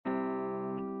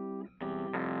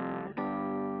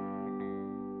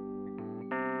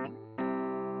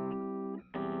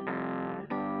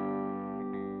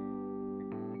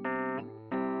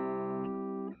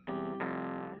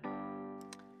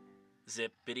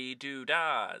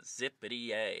Zippity-doo-dah,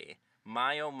 zippity-yay.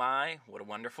 My, oh my, what a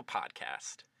wonderful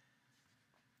podcast.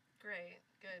 Great,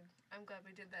 good. I'm glad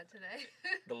we did that today.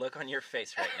 The look on your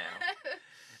face right now.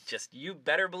 Just, you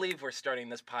better believe we're starting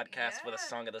this podcast with a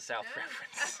Song of the South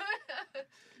reference.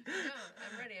 No,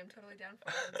 I'm ready. I'm totally down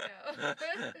for it. Let's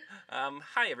go.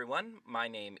 Hi, everyone. My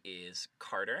name is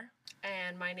Carter.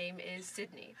 And my name is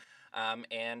Sydney.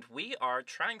 And we are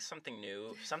trying something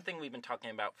new, something we've been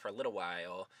talking about for a little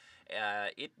while.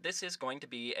 This is going to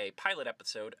be a pilot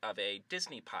episode of a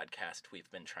Disney podcast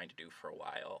we've been trying to do for a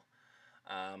while.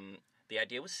 The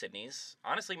idea was Sydney's.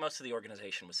 Honestly, most of the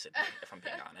organization was Sydney, if I'm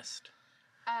being honest.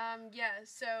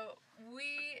 So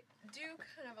we do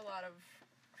kind of a lot of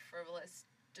frivolous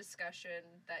discussion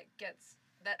that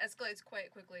escalates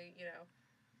quite quickly,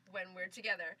 when we're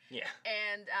together. Yeah.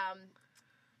 And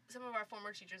some of our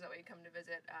former teachers that we come to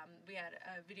visit, we had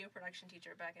a video production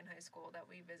teacher back in high school that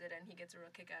we visit, and he gets a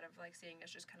real kick out of seeing us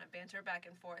just kind of banter back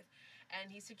and forth. And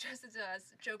he suggested to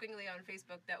us jokingly on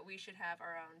Facebook that we should have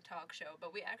our own talk show,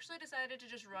 but we actually decided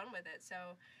to just run with it.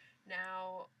 So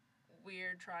now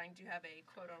we're trying to have a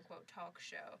quote-unquote talk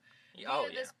show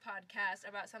via this podcast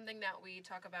about something that we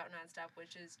talk about nonstop,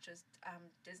 which is just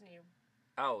Disney.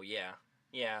 Oh, yeah.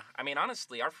 Yeah. I mean,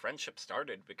 honestly, our friendship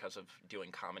started because of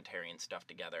doing commentary and stuff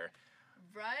together.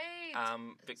 Right.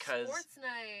 Because Sports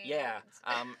night. Yeah.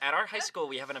 At our high school,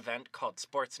 we have an event called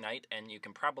Sports Night, and you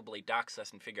can probably dox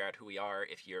us and figure out who we are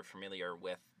if you're familiar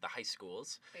with the high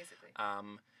schools. Basically.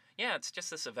 Yeah, it's just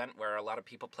this event where a lot of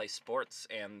people play sports,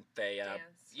 and they dance.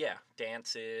 Yeah,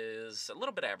 dances, a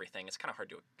little bit of everything. It's kind of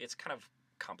it's kind of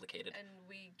complicated. And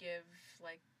we give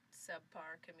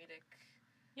subpar comedic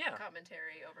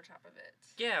commentary over top of it.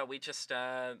 Yeah, we just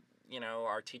our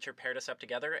teacher paired us up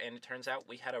together, and it turns out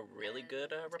we had a really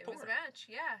good rapport. It was a match.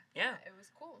 Yeah, it was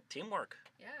cool. Teamwork.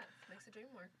 Yeah, makes the dream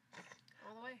work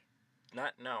all the way.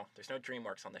 There's no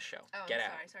DreamWorks on this show. Oh, Get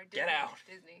I'm out. Sorry. Get out.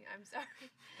 Disney. I'm sorry.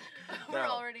 No, We're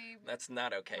already. That's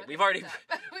not okay. We're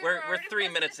We're 3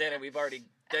 minutes in, and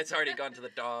it's already gone to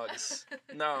the dogs.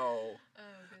 No. Oh,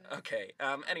 goodness. Okay.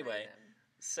 Anyway,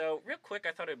 so real quick,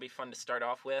 I thought it would be fun to start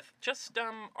off with just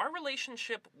our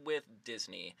relationship with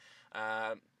Disney.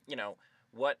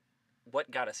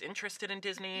 What got us interested in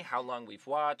Disney? How long we've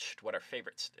watched? What our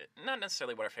favorites? Not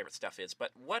necessarily what our favorite stuff is,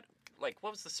 but what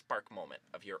was the spark moment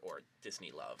of your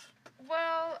Disney love?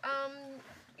 Well,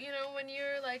 when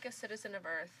you're a citizen of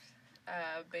Earth,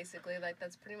 basically,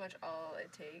 that's pretty much all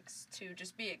it takes to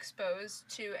just be exposed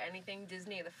to anything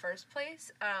Disney in the first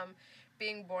place.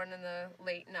 Being born in the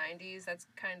late 90s, that's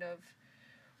kind of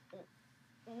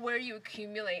where you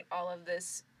accumulate all of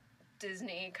this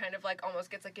Disney kind of almost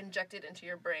gets injected into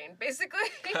your brain, basically.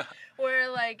 Where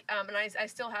and I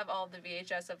still have all the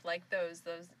VHS of those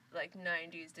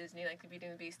 90s Disney, the Beauty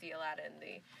and the Beast, the Aladdin,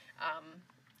 the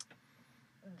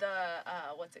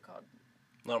what's it called?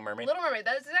 Little Mermaid. Little Mermaid.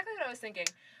 That's exactly what I was thinking.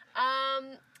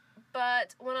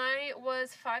 But when I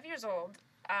was 5 years old,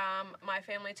 my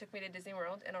family took me to Disney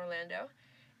World in Orlando,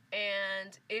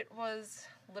 and it was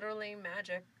literally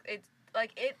magic.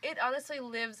 It honestly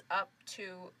lives up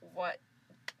to what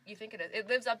you think it is. It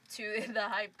lives up to the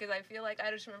hype, because I feel I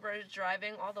just remember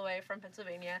driving all the way from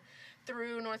Pennsylvania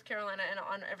through North Carolina and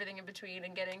on everything in between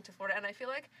and getting to Florida, and I feel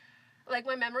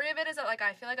my memory of it is that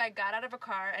I feel I got out of a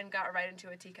car and got right into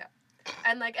a teacup.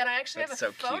 And and I actually have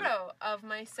a photo of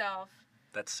myself.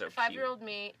 That's so cute. 5-year-old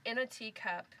me in a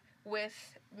teacup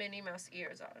with Minnie Mouse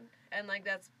ears on. And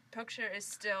that picture is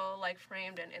still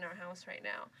framed in our house right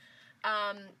now.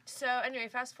 So anyway,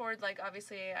 fast forward,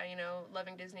 obviously,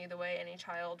 loving Disney the way any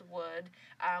child would.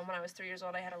 When I was 3 years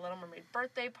old, I had a Little Mermaid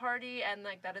birthday party, and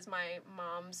that is my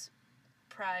mom's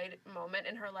pride moment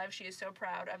in her life. She is so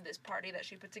proud of this party that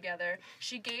she put together.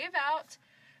 She gave out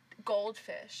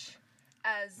goldfish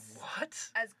as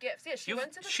gifts. Yeah, she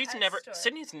went to the pet store.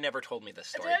 Sydney's never told me this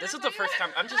story. This is the first time.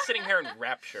 I'm just sitting here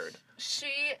enraptured.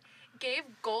 She gave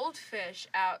goldfish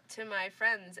out to my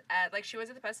friends at she went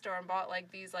to the pet store and bought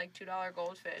these $2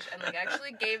 goldfish and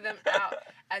actually gave them out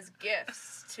as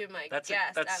gifts to my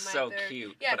guests. That's so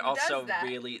cute. Yeah, but also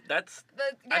really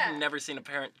I've never seen a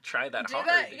parent try that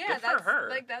hard. Yeah, good for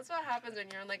her. That's what happens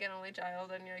when you're an only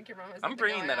child and your mom has I'm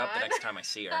bringing that up the next time I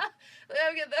see her.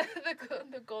 I'll get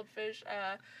the goldfish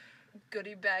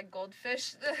goodie bag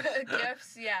goldfish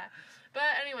gifts. Yeah. But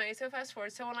anyway, so fast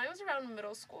forward. So when I was around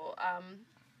middle school,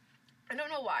 I don't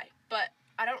know why, but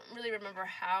I don't really remember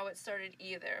how it started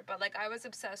either. But I was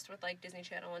obsessed with Disney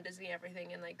Channel and Disney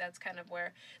everything, and that's kind of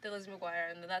where the Lizzie McGuire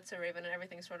and the That's So Raven and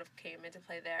everything sort of came into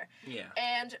play there. Yeah.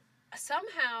 And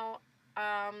somehow,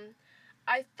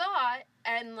 I thought,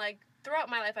 and throughout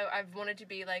my life, I've wanted to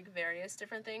be, like, various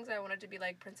different things. I wanted to be,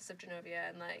 like, Princess of Genovia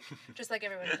and, like, just like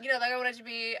everyone. You know, like, I wanted to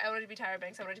be Tyra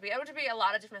Banks. I wanted to be a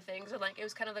lot of different things. And, like, it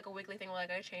was kind of like a weekly thing where,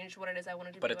 like, I changed what it is I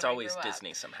wanted to be. But it's always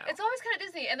Disney somehow. It's always kind of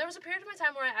Disney. And there was a period of my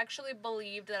time where I actually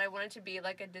believed that I wanted to be,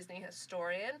 like, a Disney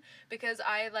historian because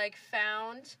I, like,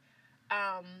 found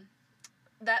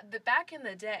that back in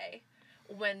the day,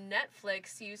 when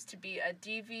Netflix used to be a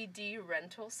DVD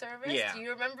rental service. Yeah. Do you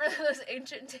remember those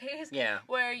ancient days? Yeah.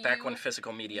 Where you, back when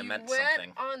physical media meant went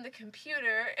something. on the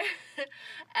computer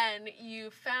and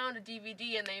you found a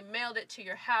DVD and they mailed it to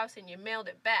your house and you mailed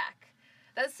it back.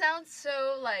 That sounds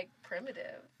so, like,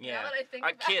 primitive. Yeah. Now that I think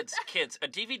about kids, a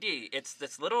DVD, it's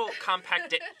this little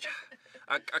compact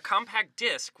a compact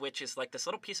disc, which is like this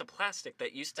little piece of plastic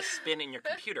that used to spin in your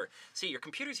computer. See, your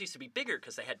computers used to be bigger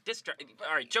because they had disc drive.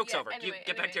 All right, joke's over. Anyway,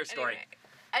 Get back to your story.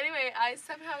 Anyway, I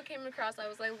somehow came across, I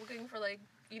was, like, looking for, like,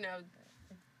 you know,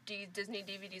 Disney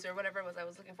DVDs or whatever it was I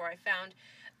was looking for. I found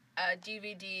a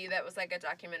DVD that was, like, a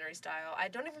documentary style. I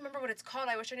don't even remember what it's called.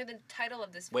 I wish I knew the title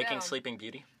of this film. Waking Sleeping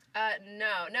Beauty?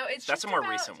 No, it's That's just a more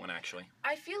about, recent one, actually.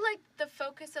 I feel like the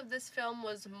focus of this film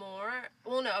was more...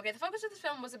 Well, no, okay, the focus of this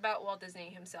film was about Walt Disney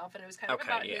himself, and it was kind of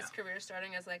about his career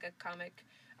starting as, like, a comic,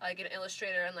 like, an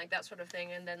illustrator and, like, that sort of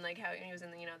thing, and then, like, how he was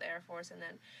in the, you know, the Air Force, and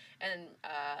then,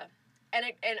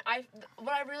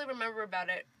 what I really remember about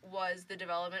it was the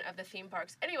development of the theme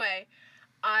parks. Anyway,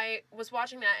 I was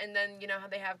watching that, and then, you know, how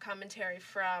they have commentary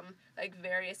from, like,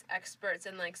 various experts,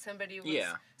 and, like, somebody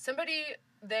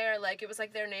there, like, it was,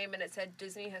 like, their name, and it said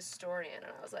Disney historian,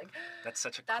 and I was like, that's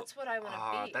what I want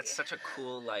to be. That's such a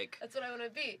cool, like... That's what I want to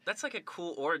be. That's, like, a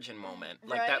cool origin moment.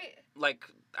 Like, right? that, like,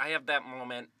 I have that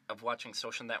moment of watching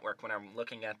Social Network when I'm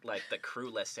looking at, like, the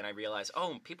crew list, and I realize,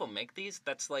 oh, people make these?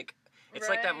 That's, like... It's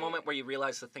like that moment where you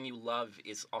realize the thing you love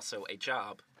is also a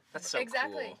job. That's so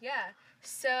exactly, cool. Yeah.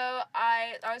 So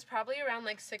I was probably around,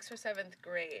 like, 6th or 7th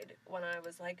grade when I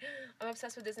was like, I'm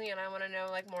obsessed with Disney and I want to know,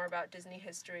 like, more about Disney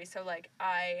history. So, like,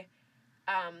 I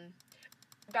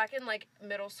back in, like,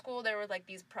 middle school, there were, like,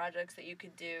 these projects that you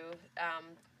could do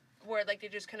where, like, they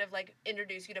just kind of, like,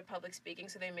 introduce you to public speaking.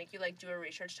 So they make you, like, do a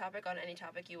research topic on any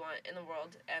topic you want in the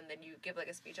world, and then you give, like,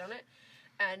 a speech on it.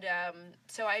 And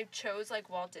so I chose, like,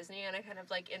 Walt Disney, and I kind of,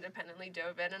 like, independently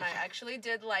dove in, and I actually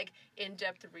did, like,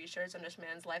 in-depth research on this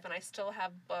man's life, and I still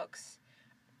have books,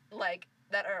 like,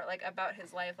 that are, like, about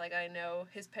his life. Like, I know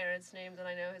his parents' names, and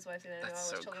I know his wife's name, and I know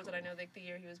all his children, and I know, like, the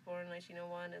year he was born,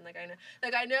 1901, and, like,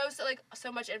 I know,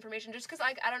 so much information, just because,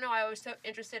 like, I don't know, I was so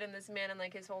interested in this man and,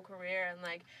 like, his whole career, and,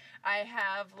 like, I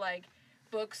have, like,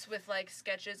 books with, like,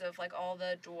 sketches of, like, all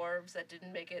the dwarves that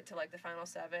didn't make it to, like, the final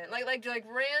 7. Like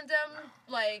random,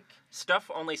 like... Stuff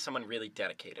only someone really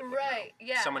dedicated would know.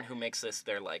 Yeah. Someone who makes this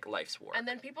their, like, life's work. And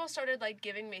then people started, like,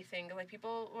 giving me things. Like,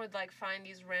 people would, like, find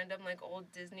these random, like, old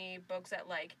Disney books at,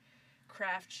 like,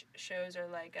 craft shows or,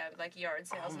 like yard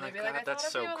sales. Oh and my they'd be God, like,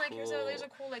 that's so like, cool. There's a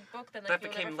cool, like, book that, like, that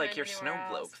you'll became, never like, find your snow anywhere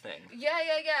globe else. thing. Yeah,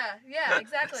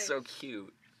 exactly. That's so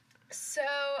cute. So,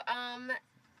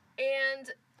 and...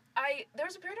 there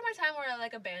was a period of my time where I,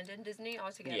 like, abandoned Disney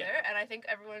altogether, and I think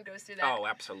everyone goes through that. Oh,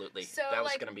 absolutely. So, that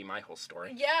was like, going to be my whole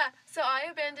story. Yeah, so I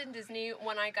abandoned Disney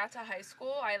when I got to high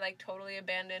school. I, like, totally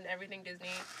abandoned everything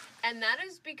Disney, and that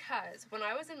is because when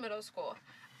I was in middle school,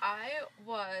 I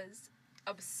was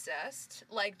obsessed,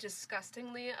 like,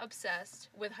 disgustingly obsessed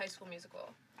with High School Musical.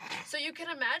 So you can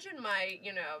imagine my,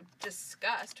 you know,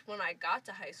 disgust when I got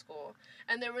to high school,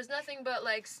 and there was nothing but,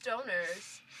 like,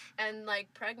 stoners and,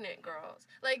 like, pregnant girls.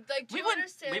 Like, do you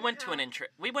understand? We went to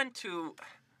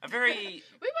a very.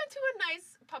 We went to a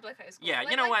nice public high school. Yeah,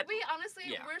 like, you know what? We honestly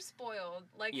we're spoiled.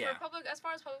 Like, as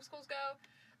far as public schools go,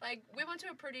 like, we went to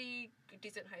a pretty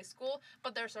decent high school,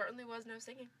 but there certainly was no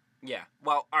singing. Yeah.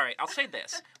 Well, all right, I'll say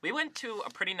this. We went to a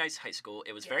pretty nice high school.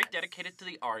 It was very dedicated to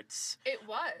the arts. It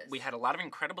was. We had a lot of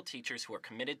incredible teachers who were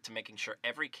committed to making sure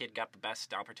every kid got the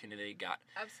best opportunity they got.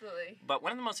 Absolutely. But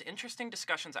one of the most interesting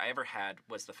discussions I ever had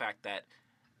was the fact that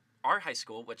our high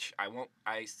school, which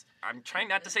I'm trying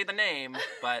not to say the name,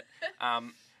 but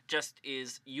just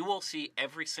is, you will see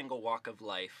every single walk of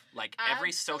life, like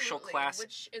every social class,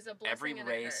 which is a blessing every and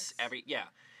race,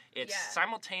 It's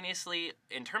simultaneously,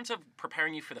 in terms of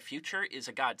preparing you for the future, is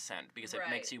a godsend because it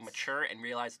makes you mature and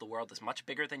realize the world is much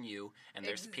bigger than you, and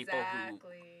there's people who,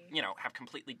 you know, have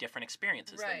completely different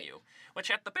experiences than you,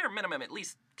 which at the bare minimum at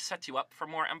least sets you up for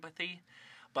more empathy.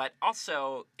 But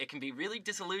also, it can be really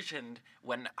disillusioned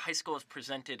when high school is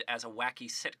presented as a wacky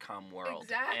sitcom world.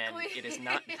 Exactly. And it is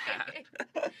not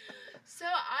that. So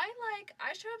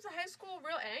I showed up to high school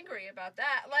real angry about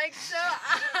that.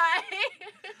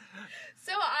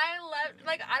 So I left,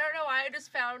 I don't know why, I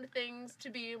just found things to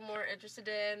be more interested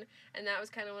in, and that was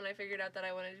kind of when I figured out that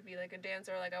I wanted to be, a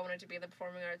dancer, I wanted to be in the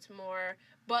performing arts more,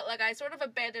 but, I sort of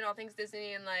abandoned all things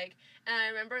Disney, and I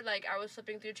remember, I was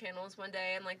flipping through channels one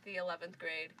day in, the 11th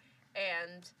grade,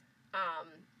 and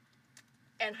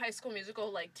High School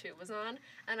Musical, 2 was on,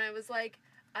 and I was like,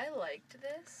 I liked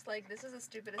this. This is the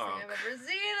stupidest thing I've ever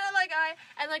seen.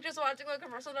 And just watching the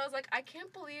commercial, and I was like, I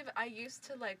can't believe I used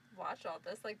to, watch all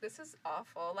this. This is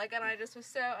awful. And I just was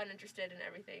so uninterested in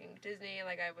everything Disney.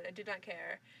 I did not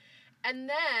care. And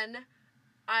then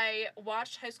I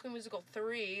watched High School Musical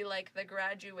 3, the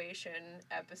graduation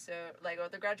episode, or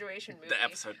the graduation movie. The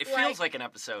episode. It feels like an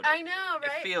episode. I know,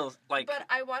 right? It feels like... But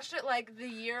I watched it, the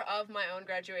year of my own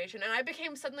graduation, and I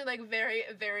became suddenly, very,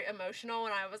 very emotional,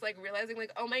 and I was, realizing,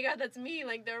 oh my god, that's me,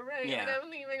 they're right, yeah. I'm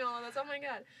leaving all of this, oh my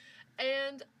god.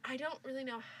 And I don't really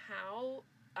know how...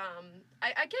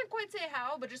 I can't quite say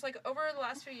how, but just, over the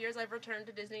last few years, I've returned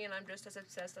to Disney, and I'm just as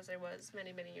obsessed as I was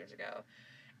many, many years ago.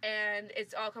 And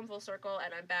it's all come full circle,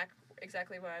 and I'm back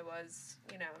exactly where I was,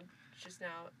 just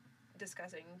now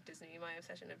discussing Disney, my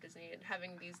obsession of Disney, and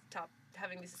having these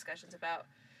discussions about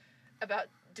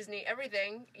Disney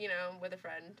everything, with a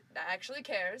friend that actually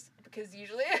cares, because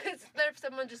usually there's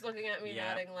someone just looking at me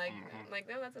nodding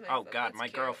no, that's a nice Oh, God, my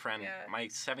cute. girlfriend, yeah. my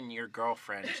 7-year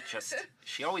girlfriend,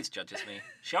 she always judges me.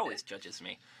 She always judges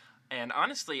me. And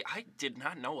honestly, I did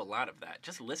not know a lot of that.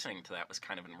 Just listening to that was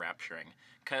kind of enrapturing,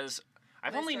 because... I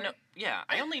only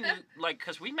knew,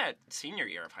 because we met senior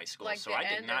year of high school, so I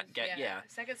did not get,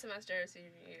 second semester of senior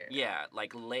year. Yeah,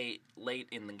 late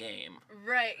in the game.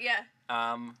 Right, yeah.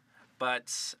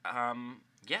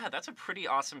 Yeah, that's a pretty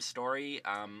awesome story.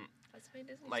 That's my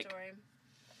Disney story.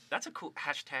 That's a cool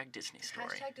 # Disney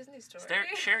story. # Disney story.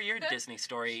 Share your Disney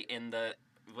story in the,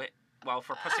 well, if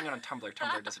we're posting it on Tumblr,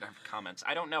 Tumblr doesn't have comments.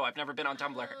 I don't know, I've never been on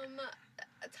Tumblr.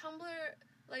 Tumblr...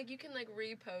 you can,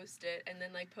 repost it and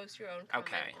then, post your own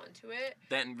comment onto it.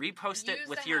 Then repost it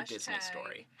with your Disney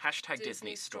story. #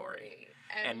 Disney story.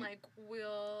 And,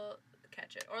 we'll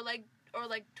catch it. Or,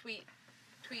 tweet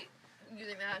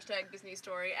using the # Disney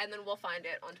story, and then we'll find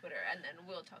it on Twitter, and then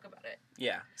we'll talk about it.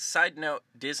 Yeah. Side note,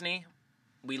 Disney,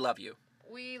 we love you.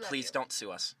 We love Please you. don't sue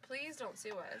us. Please don't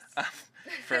sue us.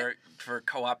 For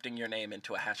co-opting your name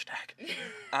into a hashtag.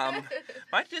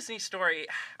 My Disney story,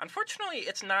 unfortunately,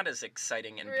 it's not as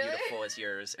exciting and beautiful as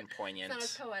yours and poignant.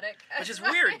 It's not as poetic. Which is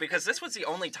weird, because this was the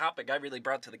only topic I really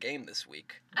brought to the game this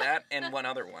week. That and one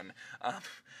other one.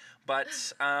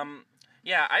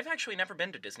 Yeah, I've actually never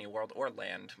been to Disney World or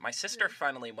Land. My sister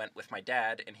finally went with my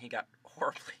dad, and he got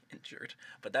horribly injured.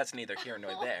 But that's neither here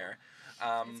nor there.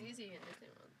 It's easy in Disney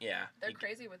World. Yeah. They're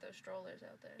crazy with those strollers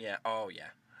out there. Yeah. Oh,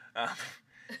 yeah.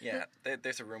 Yeah.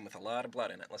 There's a room with a lot of blood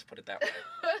in it. Let's put it that way.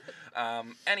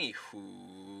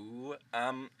 Anywho,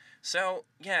 so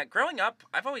yeah, growing up,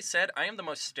 I've always said I am the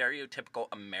most stereotypical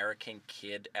American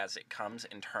kid as it comes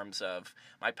in terms of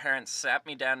my parents sat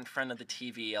me down in front of the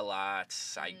TV a lot.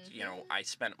 I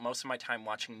spent most of my time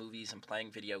watching movies and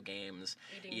playing video games,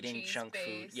 eating junk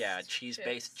food. Yeah,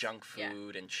 cheese-based junk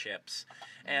food and chips.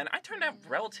 And I turned out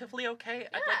relatively okay,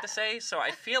 I'd like to say. So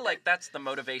I feel like that's the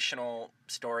motivational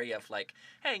story of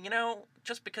hey,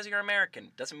 just because you're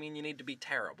American doesn't mean you need to be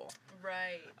terrible.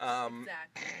 Right.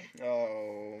 Exactly.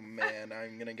 Oh, man,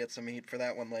 I'm going to get some heat for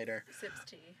that one later. Sips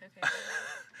tea. Okay.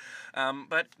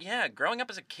 But yeah, growing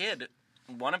up as a kid,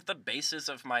 one of the bases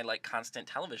of my constant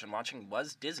television watching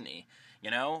was Disney.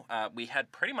 We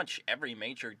had pretty much every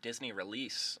major Disney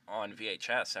release on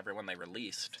VHS, every one they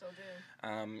released. Still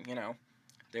do.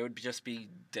 There would just be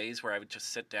days where I would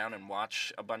just sit down and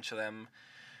watch a bunch of them.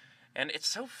 And it's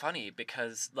so funny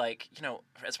because,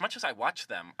 as much as I watch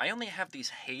them, I only have these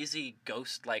hazy,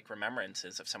 ghost-like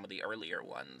remembrances of some of the earlier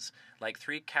ones.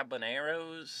 Three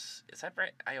Caballeros, is that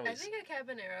right? I think a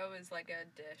Cabanero is a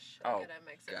dish. Oh, a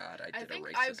Mexican. God, I did a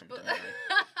racism tonight.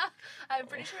 I'm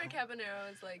pretty sure a Cabanero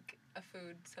is, a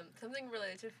food, something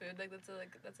related to food. That's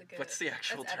a good... What's the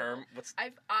actual term?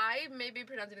 I may be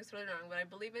pronouncing this really wrong, but I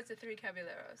believe it's a 3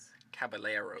 Caballeros.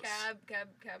 Caballeros.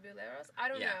 Caballeros? I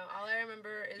don't know. All I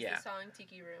remember is the song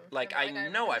Tiki Room. I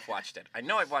know I've watched it. I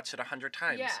know I've watched it 100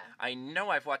 times. Yeah. I know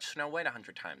I've watched Snow White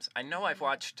 100 times. I know I've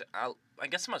watched, I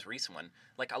guess the most recent one,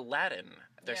 Aladdin.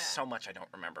 There's so much I don't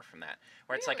remember from that.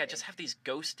 Where it's I just have these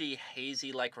ghosty,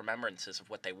 hazy, remembrances of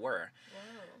what they were.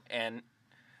 Wow. And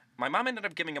My mom ended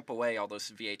up giving up away all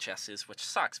those VHSs, which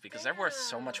sucks because they're worth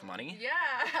so much money. Yeah,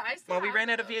 I still Well, we have ran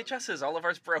out of them. VHSs. All of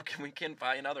ours broke, and we can't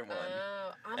buy another one.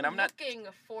 Oh, And I'm not- looking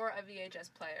for a VHS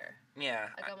player. Yeah.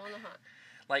 Like, I'm on the hunt.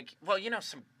 Like, well, you know,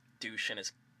 some douche in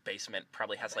his basement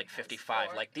probably has like Has 55.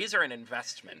 four. Like, these are an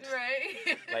investment.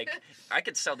 Right? Like, I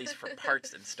could sell these for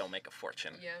parts and still make a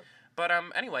fortune. Yeah. But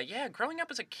anyway, yeah, growing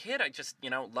up as a kid, I just,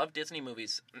 loved Disney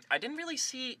movies. I didn't really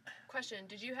see. Question: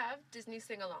 did you have Disney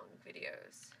sing-along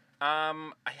videos?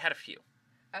 I had a few.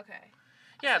 Okay.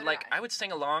 Yeah, So did like I would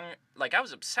sing along. Like, I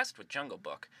was obsessed with Jungle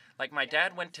Book. Like, my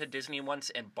dad went to Disney once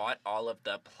and bought all of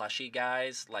the plushie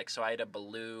guys. Like, so I had a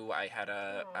Baloo, I had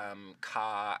a Aw.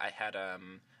 Kaa, I had a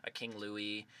King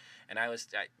Louie, and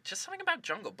just something about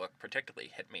Jungle Book particularly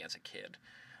hit me as a kid.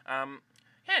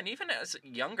 Yeah, and even as a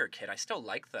younger kid, I still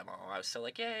liked them all. I was still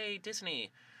like, yay,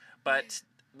 Disney. But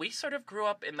we sort of grew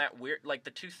up in that weird, like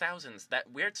the 2000s,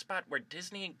 that weird spot where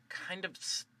Disney kind of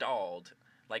stalled.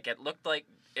 Like, it looked like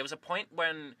it was a point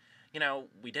when,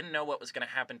 we didn't know what was going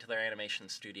to happen to their animation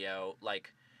studio.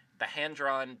 Like, the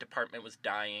hand-drawn department was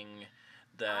dying.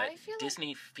 The I feel like-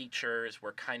 Disney features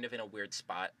were kind of in a weird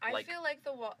spot. I feel like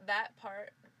that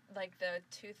part, like the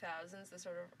 2000s, the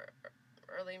sort of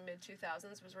early mid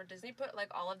 2000s, was where Disney put like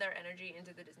all of their energy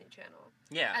into the Disney Channel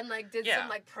yeah. and like did Yeah. some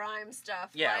like Prime stuff.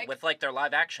 Yeah, like, with like their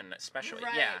live action especially.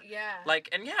 right, Yeah. yeah. Like,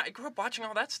 and yeah, I grew up watching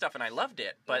all that stuff and I loved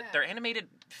it. But Yeah. their animated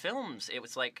films, it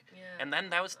was like, yeah. and then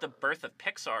that was the birth of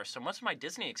Pixar. So most of my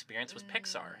Disney experience was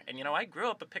Pixar. And I grew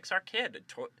up a Pixar kid.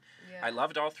 Yeah. I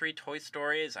loved all three Toy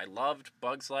Stories. I loved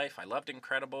Bugs Life. I loved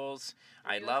Incredibles.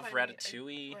 Were I you a love Finding-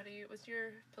 Ratatouille. What's your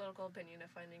political opinion of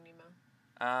Finding Nemo?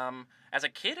 As a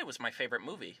kid, it was my favorite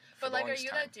movie. For But the like, are longest you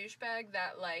time. that douchebag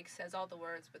that like says all the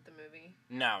words with the movie?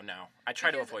 No. I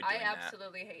try to Because avoid doing I that.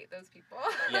 absolutely hate those people.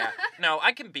 Yeah. No,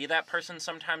 I can be that person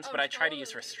sometimes, Oh, but I try to use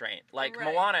totally. restraint. Like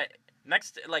Right. Moana,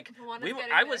 like Moana's we were,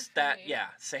 getting I there was for that. me. Yeah,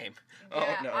 same.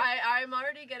 Yeah, Oh no. I'm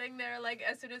already getting there. Like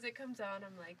as soon as it comes on,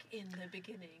 I'm like, in the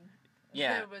beginning,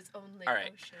 Yeah. there was only All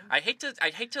right. ocean. I hate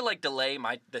to like delay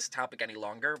this topic any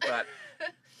longer, but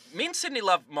me and Sydney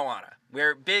love Moana.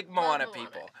 We're big Moana Moana.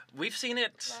 people. We've seen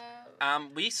it.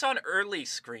 Love- We saw an early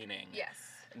screening. yes,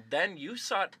 Then you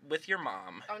saw it with your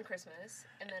mom. on Christmas,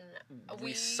 and then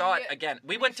We saw it again.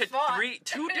 We went to fought.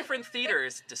 two different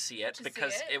theaters to see it To see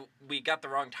because it? we got the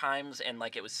wrong times and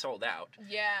like it was sold out.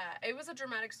 Yeah, it was a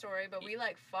dramatic story, but we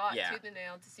like fought Yeah. tooth and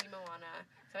nail to see Moana,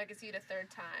 so I could see it a third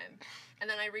time. And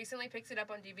then I recently picked it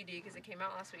up on DVD because it came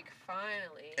out last week.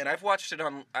 Finally. And I've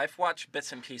watched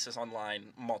bits and pieces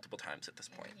online multiple times at this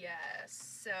point. Yes.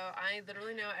 So I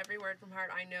literally know every word from heart.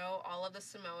 I know all of the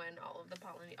Samoan, all of the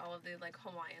all of the like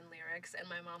Hawaiian lyrics, and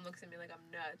my mom looks at me like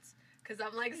I'm nuts because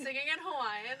I'm like singing in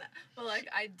Hawaiian, but like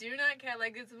I do not care.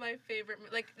 Like it's my favorite.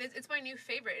 Like it's my new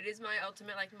favorite. It is my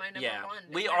ultimate. Like my number Yeah, one.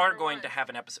 we It's my are number going one. to have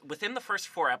an episode within the first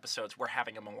 4 episodes. We're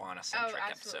having a Moana Oh, centric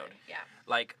absolutely. episode. Yeah,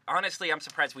 Like honestly, I'm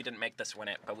surprised we didn't make this win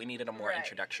it, but we needed a more Right.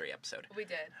 introductory episode. we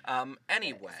did.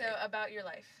 Anyway, So about your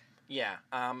life. yeah.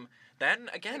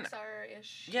 Then again,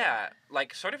 Pixar-ish. yeah,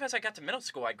 like sort of as I got to middle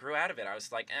school, I grew out of it. I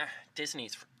was like,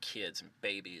 Disney's for kids and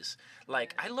babies.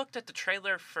 Like Yeah. I looked at the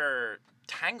trailer for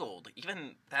Tangled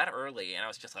even that early, and I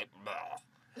was just like, "Bleh.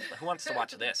 Who wants to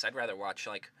watch this? I'd rather watch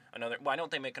like another. Why don't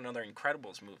they make another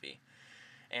Incredibles movie?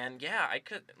 And yeah,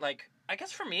 I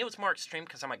guess for me it was more extreme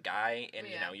because I'm a guy, and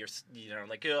Yeah. you're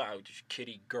like, oh, just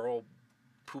kitty girl,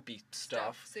 poopy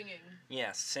stuff. Singing.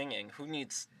 Yeah, singing. Who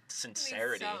needs Needs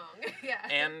sincerity? song. Yeah.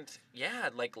 And yeah,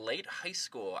 like late high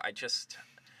school,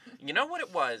 you know what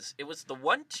it was? It was the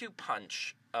 1-2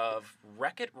 punch of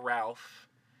Wreck-It Ralph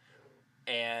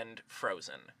and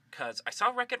Frozen. Because I saw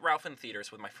Wreck-It Ralph in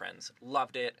theaters with my friends.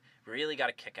 Loved it. Really got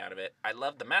a kick out of it. I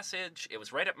loved the message. It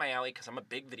was right up my alley because I'm a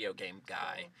big video game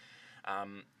guy.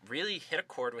 Really hit a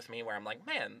chord with me where I'm like,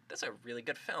 man, this is a really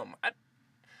good film.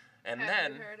 And Have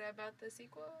then, you heard about the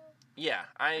sequel? yeah,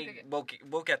 Okay, good.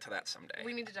 we'll get to that someday.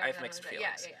 We need to talk I have about mixed that.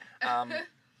 feelings. Yeah.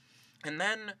 And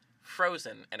then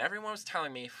Frozen, and everyone was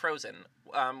telling me Frozen.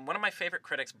 One of my favorite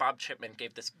critics, Bob Chipman,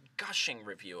 gave this gushing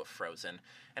review of Frozen,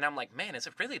 and I'm like, man, is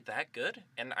it really that good?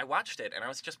 And I watched it, and I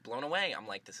was just blown away. I'm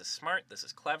like, this is smart, this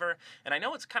is clever, and I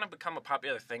know it's kind of become a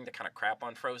popular thing to kind of crap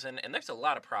on Frozen, and there's a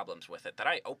lot of problems with it that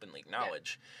I openly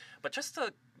acknowledge, but just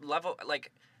the level,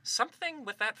 like, something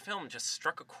with that film just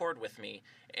struck a chord with me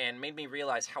and made me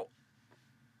realize how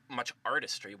much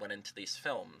artistry went into these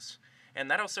films. And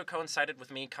that also coincided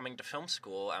with me coming to film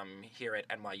school here at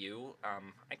NYU.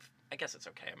 I guess it's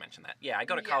okay I mentioned that. Yeah, I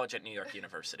go to Yeah. college at New York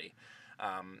University.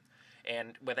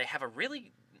 And where they have a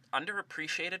really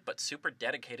underappreciated but super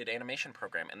dedicated animation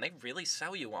program. And they really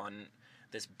sell you on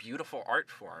this beautiful art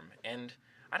form. And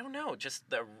I don't know, just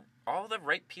all the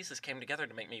right pieces came together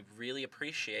to make me really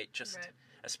appreciate just, Right.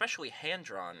 especially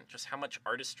hand-drawn, just how much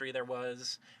artistry there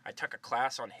was. I took a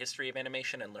class on history of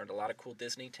animation and learned a lot of cool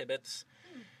Disney tidbits.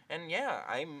 And yeah,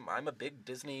 I'm a big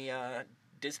Disney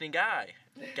guy.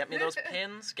 Get me those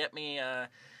pins, get me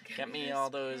all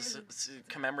those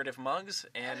commemorative mugs,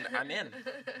 and I'm in.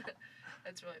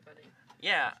 That's really funny.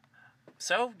 Yeah.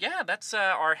 So yeah, that's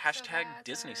our So hashtag that's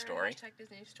Disney our story. Hashtag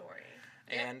Disney story.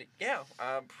 And yeah,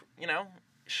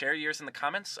 share yours in the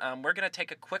comments. We're going to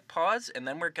take a quick pause, and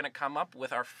then we're going to come up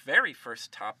with our very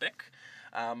first topic.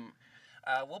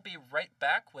 We'll be right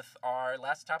back with our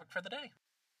last topic for the day.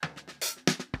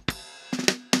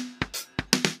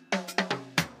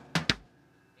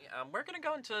 We're going to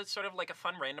go into sort of like a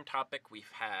fun random topic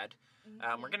we've had.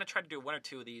 We're going to try to do one or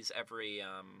two of these every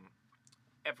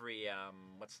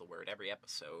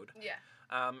episode.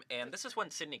 Yeah. And this is one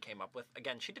Sydney came up with.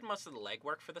 Again, she did most of the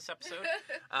legwork for this episode.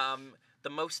 The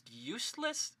most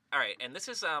useless... Alright, and this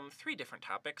is 3 different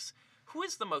topics. Who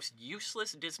is the most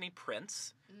useless Disney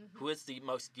prince? Who is the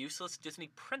most useless Disney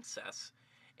princess?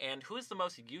 And who is the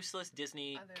most useless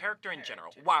Disney character in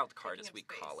general? Wild card, as we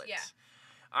call it. Yeah.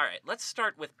 Alright, let's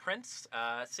start with Prince.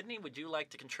 Sydney, would you like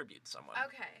to contribute someone?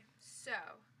 Okay, so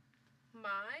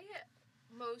my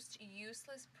most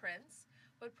useless prince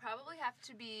would probably have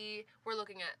to be. We're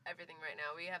looking at everything right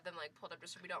now. We have them like pulled up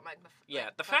just so we don't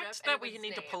the fact that we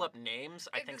need to pull up names,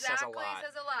 I think, says a lot.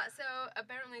 Exactly, says a lot. So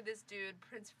apparently, this dude,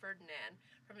 Prince Ferdinand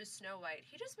from Snow White,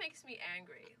 he just makes me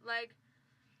angry. Like,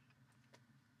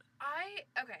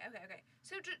 okay.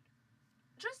 So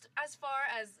just as far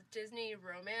as Disney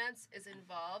romance is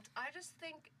involved, I just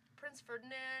think Prince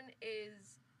Ferdinand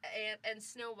and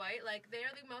Snow White, like,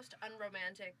 they're the most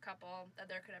unromantic couple that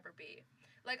there could ever be.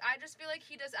 Like, I just feel like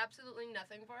he does absolutely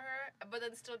nothing for her, but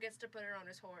then still gets to put her on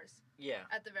his horse. Yeah.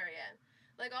 At the very end.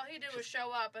 Like, all he did was show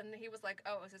up, and he was like,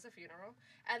 oh, is this a funeral?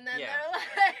 And then Yeah.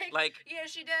 they're Like, yeah,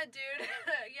 she dead, dude.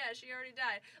 Yeah, she already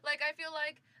died. Like, I feel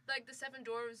like the 7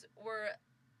 dwarves were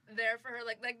there for her.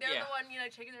 Like they're Yeah. the one,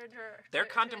 taking her into her... They're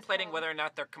contemplating whether or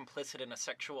not they're complicit in a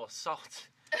sexual assault.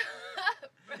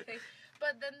 Right.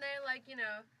 But then they're like,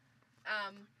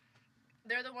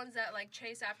 they're the ones that like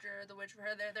chase after the witch for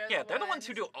her. They're the ones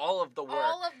who do all of the work.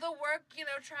 All of the work,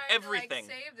 trying Everything. to like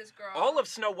save this girl. All of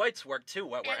Snow White's work too,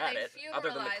 while we're and at it, other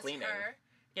than the cleaning. Her.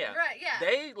 Yeah. Right, yeah.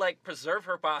 They like preserve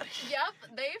her body.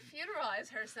 Yep, they funeralize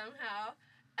her somehow.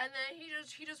 And then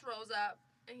he just rolls up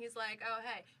and he's like, "Oh,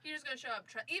 hey, he's just gonna show up."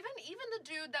 Even the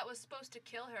dude that was supposed to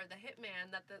kill her, the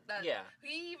hitman,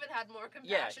 he even had more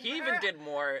compassion. Yeah, he even did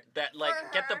more that like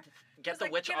get the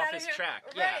witch off his track.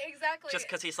 Right, yeah, exactly. Just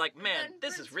because he's like, man,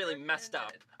 this is really messed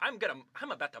up. I'm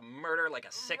about to murder like a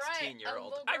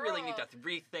 16-year-old. I really need to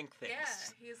rethink things. Yeah,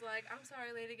 he's like, I'm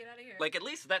sorry, lady, get out of here. Like, at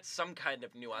least that's some kind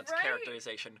of nuanced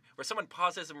characterization where someone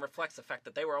pauses and reflects the fact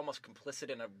that they were almost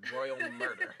complicit in a royal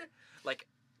murder. Like,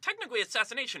 technically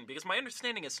assassination, because my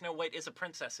understanding is Snow White is a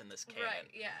princess in this canon. Right,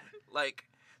 yeah. Like,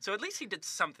 so at least he did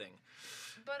something.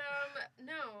 But,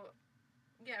 no.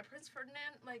 Yeah, Prince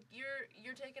Ferdinand, like,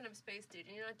 you're taking up space, dude,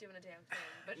 and you're not doing a damn thing.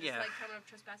 But just, like, coming up,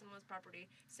 trespassing on his property,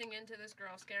 singing to this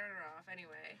girl, scaring her off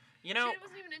anyway. She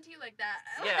wasn't even into you like that.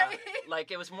 Yeah, like,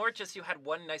 it was more just you had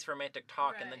one nice romantic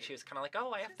talk, and then she was kind of like,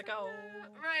 oh, I have to go.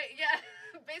 Right, yeah,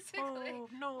 basically. Oh,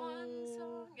 no. One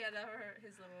song. Yeah, that was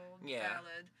his little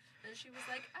ballad. And she was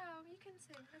like, oh, you can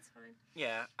sing, that's fine.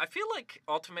 Yeah, I feel like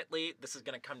ultimately this is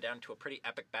going to come down to a pretty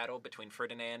epic battle between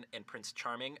Ferdinand and Prince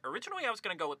Charming. Originally I was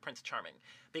going to go with Prince Charming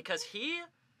because he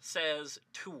says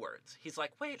 2 words. He's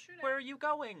like, wait, where are you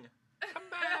going? Come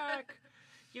back.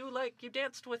 You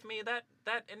danced with me. That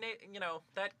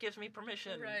gives me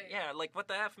permission. Right. Yeah, like, what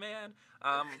the F, man?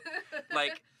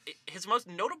 Like, his most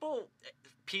notable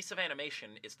piece of animation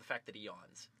is the fact that he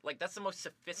yawns. Like, that's the most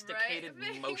sophisticated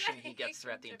motion he gets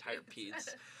throughout the entire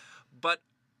piece. But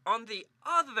on the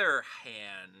other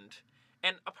hand,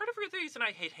 and a part of the reason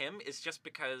I hate him is just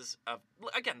because of,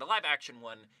 again, the live action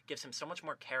one gives him so much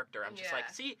more character. I'm just like,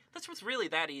 see, this was really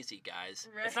that easy, guys.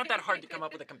 Right. It's not that hard to come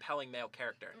up with a compelling male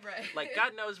character. Right. Like,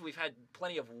 God knows we've had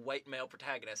plenty of white male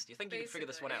protagonists. Do you think you can figure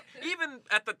this one out? Even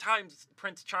at the time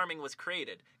Prince Charming was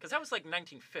created, because that was like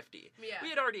 1950. Yeah. We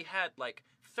had already had like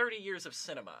 30 years of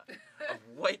cinema of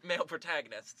white male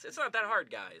protagonists. It's not that hard,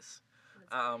 guys.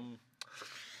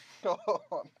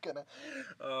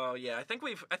 Oh yeah, I think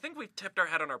we've tipped our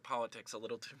hat on our politics a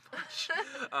little too much.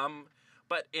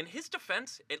 But in his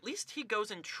defense, at least he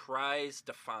goes and tries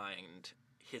to find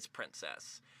his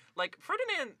princess. Like,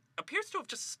 Ferdinand appears to have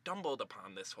just stumbled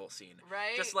upon this whole scene.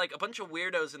 Right. Just like a bunch of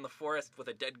weirdos in the forest with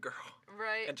a dead girl.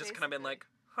 Right. And just kind of been like,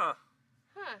 huh,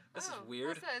 Huh. This is oh,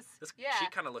 weird. What's this? She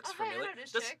kind of looks Oh, hey, I familiar. know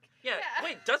this Does- chick. yeah.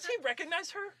 Wait, does he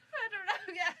recognize her? I don't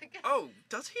know. Yeah. I guess. Oh,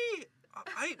 does he?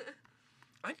 I.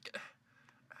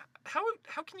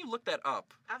 How can you look that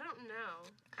up? I don't know.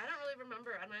 I don't really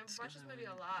remember, and I've watched this movie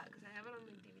a lot because I have it on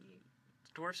my DVD.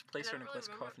 Dwarfs place her And in I a don't glass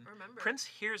really coffin. remember. Prince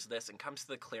hears this and comes to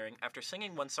the clearing after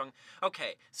singing one song.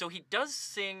 Okay, so he does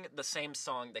sing the same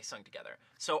song they sung together.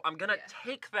 So I'm gonna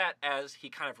take that as he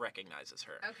kind of recognizes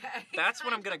her. Okay. That's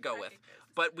what I'm gonna go with.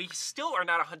 But we still are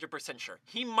not 100% sure.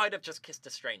 He might have just kissed a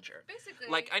stranger. Basically.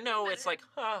 Like, I know it's like,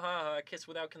 ha ha ha, kiss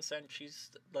without consent,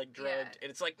 she's, like, drugged. Yeah. And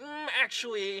it's like,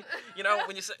 actually, you know,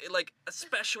 when you say, like,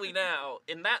 especially now,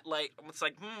 in that light, it's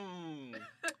like,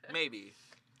 maybe.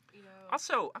 You know.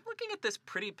 Also, I'm looking at this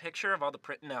pretty picture of all the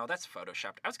no, that's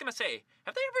photoshopped. I was gonna say,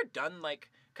 have they ever done, like,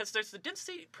 because there's the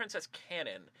Disney Princess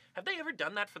canon. Have they ever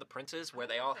done that for the princes, where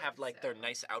they all have, like, their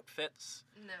nice outfits?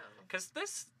 No. Because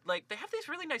this, like, they have these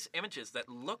really nice images that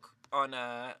look on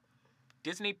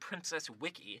Disney Princess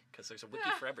Wiki, because there's a wiki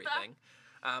for everything.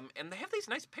 And they have these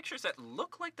nice pictures that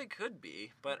look like they could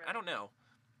be, but I don't know.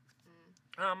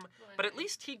 But at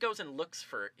least he goes and looks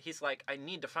for, he's like, I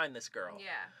need to find this girl.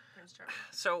 Yeah, Prince Charming.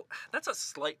 So that's a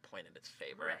slight point in its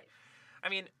favor. Right. I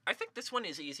mean, I think this one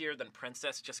is easier than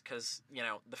Princess just because, you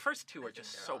know, the first two are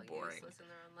just so boring. In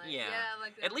their own life. Yeah.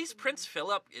 Like At least Prince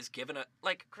Philip is given a,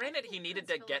 like, granted he needed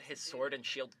to Prince get Philip's his a dude. sword and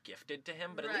shield gifted to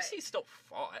him, but at least Right. he still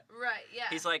fought. Right. Yeah.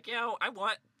 He's like, you know, I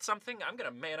want something, I'm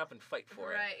gonna man up and fight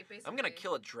for it. Right. Basically. I'm gonna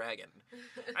kill a dragon.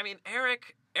 I mean,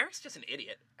 Eric's just an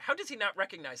idiot. How does he not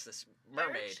recognize this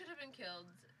mermaid? Eric should have been killed.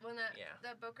 When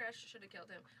that boat crash should have killed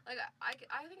him. Like,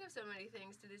 I think of so many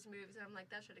things to these movies, and I'm like,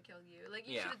 that should have killed you. Like,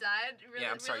 you should have died. Really,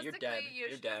 I'm sorry, you're dead.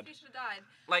 You're dead. You should have died.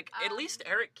 Like, at least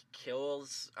Eric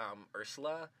kills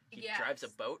Ursula. He Yes, drives a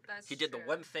boat. that's He did the true.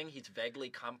 one thing he's vaguely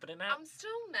competent at. I'm still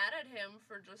mad at him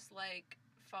for just, like,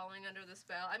 falling under the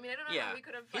spell. I mean, I don't know how we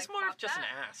could have, like, he's more of fought just that,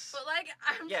 an ass. But, like,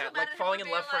 I'm Yeah, still mad like at him falling for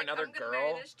in love being for like, another I'm gonna marry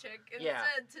girl. this chick Yeah.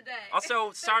 instead today.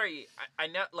 Also, sorry, I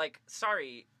know, like,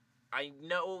 sorry, I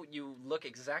know you look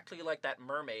exactly like that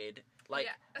mermaid. Like,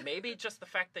 maybe just the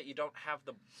fact that you don't have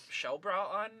the shell bra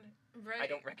on, right. I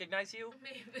don't recognize you.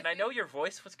 Maybe. And I know your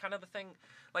voice was kind of the thing.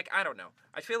 Like, I don't know.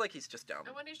 I feel like he's just dumb.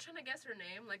 And when he's trying to guess her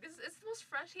name, like, it's the most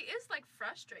he is, like,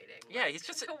 frustrating. Yeah, like, he's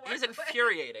just, to work he's with.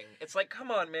 infuriating. It's like,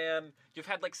 come on, man. You've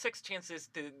had, like, 6 chances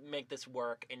to make this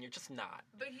work, and you're just not.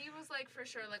 But he was, like, for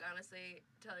sure, like, honestly,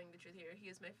 telling the truth here, he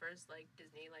is my first, like,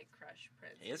 Disney, like, crush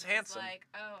prince. He is He's handsome. like,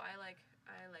 oh, I like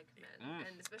men.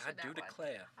 And especially I do that one.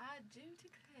 declare. I do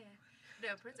declare. No,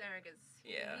 Prince Eric is,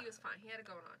 he was fine. He had it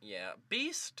going on. Yeah.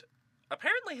 Beast,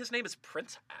 apparently his name is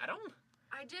Prince Adam?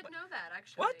 I did know that,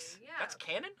 actually. What? Yeah. That's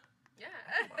canon? Yeah.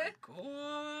 Oh my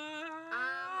god.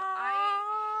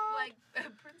 Like,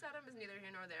 Prince Adam is neither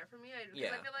here nor there for me. I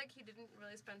feel like he didn't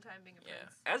really spend time being a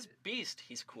prince. As Beast,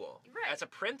 he's cool. Right. As a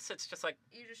prince, it's just like...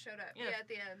 You just showed up. Yeah. At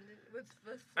the end with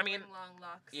I mean, long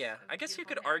locks. Yeah, I guess you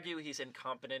could argue he's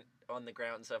incompetent on the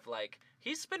grounds of, like,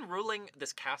 he's been ruling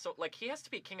this castle. Like, he has to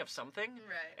be king of something.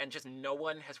 Right. And just no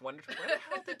one has wondered, where the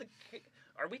hell did the king...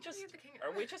 Are we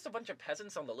just a bunch of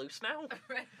peasants on the loose now?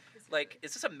 Right. Like,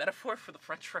 is this a metaphor for the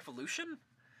French Revolution?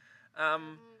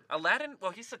 Aladdin,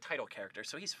 well, he's the title character,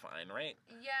 so he's fine, right?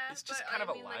 Yeah, he's just but, kind of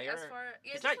a like, liar. as far,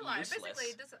 he's just not a liar. useless.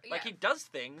 Basically, Like, he does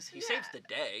things. He saves the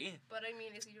day. But I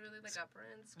mean, is he really like a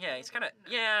prince? Yeah, he's kind of.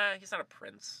 No. Yeah, he's not a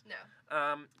prince. No.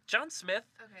 John Smith.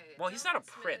 Okay. Well, he's not a John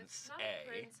Smith, prince. Not a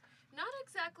prince. Not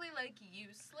exactly like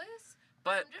useless.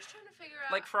 But I'm just trying to figure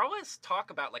out. like, for all his talk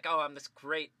about, like, oh, I'm this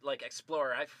great, like,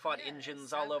 explorer. I fought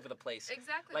engines all over the place.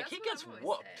 Exactly. Like, that's he what gets I'm always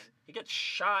whooped. saying. He gets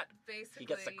shot. Basically, He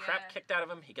gets the crap kicked out of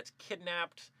him. He gets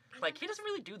kidnapped. Like, he doesn't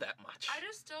really do that much. I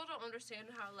just still don't understand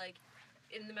how, like,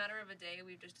 in the matter of a day,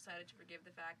 we've just decided to forgive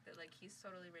the fact that, like, he's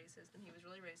totally racist, and he was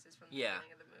really racist from the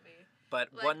beginning of the movie. But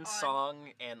like, one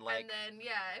song and, like... And then,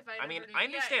 if I mean, I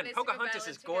understand Pocahontas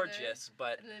is gorgeous,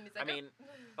 but, like, I mean,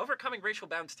 overcoming racial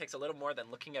bounds takes a little more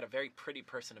than looking at a very pretty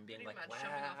person and being pretty like, much wow.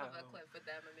 jumping off of a cliff with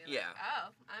them and being like,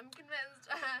 oh, I'm convinced.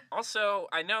 Also,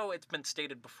 I know it's been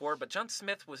stated before, but John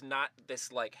Smith was not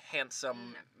this, like,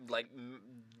 handsome, like,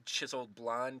 chiseled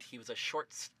blonde. He was a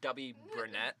short, stubby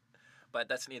brunette, but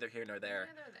that's neither here nor there.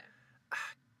 Neither there.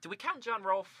 Do we count John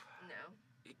Rolfe? No.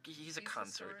 He's a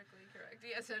concert. Historically correct.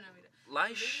 Yes, I know we do.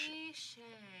 Li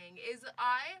Shang is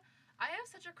I have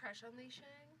such a crush on Li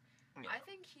Shang. Yeah. I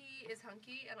think he is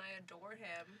hunky and I adore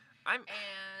him. I'm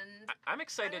And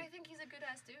excited. I think he's a good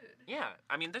ass dude. Yeah,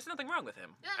 I mean, there's nothing wrong with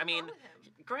him. Yeah, I mean, wrong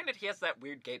with him. granted, he has that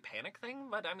weird gay panic thing,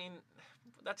 but I mean,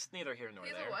 that's neither here nor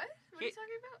He's there. a what? What are you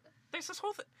talking about? there's this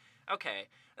whole thing. Okay,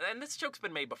 and this joke's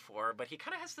been made before, but he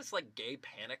kind of has this like gay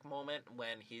panic moment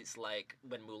when he's like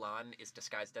when Mulan is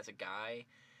disguised as a guy,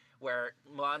 where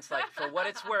Mulan's like, for what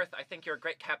it's worth, I think you're a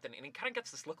great captain, and he kind of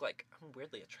gets this look like, I'm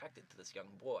weirdly attracted to this young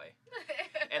boy.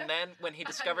 And then when he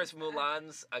discovers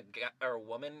Mulan's a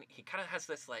woman, he kind of has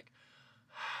this like,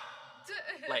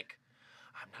 like,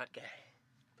 I'm not gay.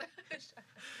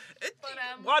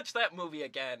 Watch that movie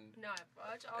again. No, I've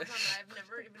watched all the time. I've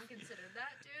never even considered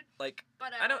that, dude. Like,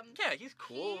 but I don't. Yeah, he's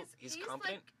cool. He's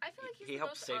competent. Like, I feel like he the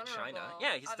helped most save honorable, China.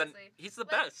 Yeah, he's the like,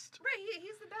 best. Right,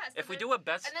 he's the best. If we do a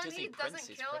best and then Disney he prince,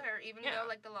 doesn't kill her, even though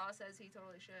like the law says he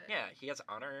totally should. Yeah, he has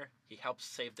honor. He helps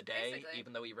save the day, Basically.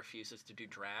 even though he refuses to do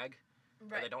drag.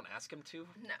 Right. Or they don't ask him to.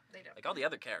 No, they don't. Like all the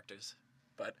other characters.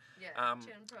 But yeah,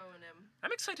 Chin-Po and him.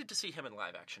 I'm excited to see him in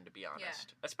live action, to be honest.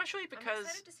 Yeah. Especially because I'm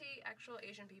excited to see actual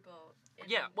Asian people.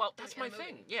 That's my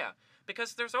thing. Yeah,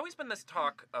 because there's always been this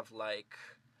talk of like,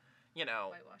 you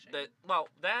know, whitewashing.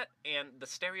 That and the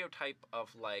stereotype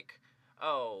of like,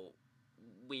 oh,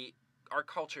 our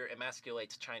culture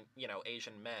emasculates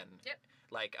Asian men. Yep.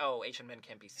 Like, oh, Asian men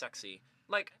can't be sexy.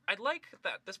 Like, I like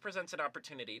that this presents an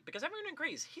opportunity because everyone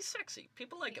agrees he's sexy.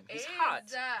 People like him. He's hot.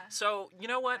 So, you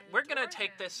know what? We're going to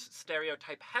take this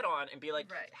stereotype head on and be like,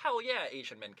 hell yeah,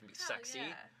 Asian men can be sexy.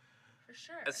 Yeah, for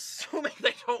sure. Assuming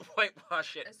they don't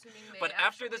whitewash it. But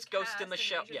after this Ghost in the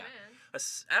Shell,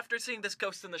 after seeing this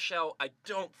Ghost in the Shell, I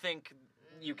don't think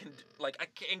you can,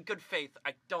 in good faith,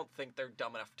 I don't think they're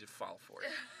dumb enough to fall for it.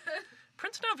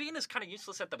 Prince Naveen is kind of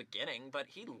useless at the beginning, but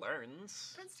he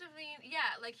learns. Prince Naveen,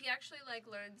 yeah, like he actually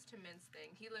learns to mince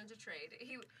things. He learns a trade.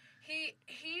 He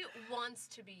wants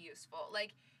to be useful.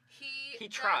 Like he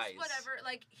tries whatever.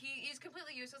 Like he's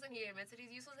completely useless, and he admits that he's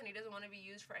useless, and he doesn't want to be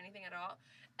used for anything at all.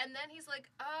 And then he's like,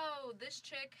 oh, this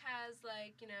chick has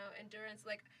endurance.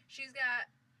 Like she's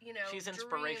got. She's dreams.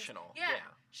 inspirational. Yeah.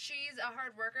 She's a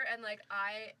hard worker, and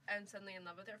I am suddenly in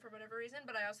love with her for whatever reason,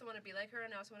 but I also want to be like her,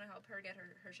 and I also want to help her get her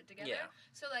shit together. Yeah.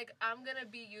 So I'm gonna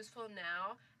be useful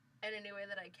now in any way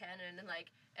that I can, and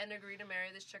agree to marry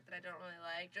this chick that I don't really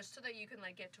like, just so that you can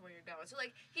get to where you're going. So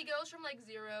he goes from 0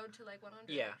 to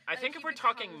 100. Yeah, I think if we're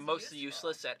talking most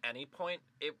useless at any point,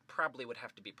 it probably would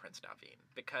have to be Prince Naveen,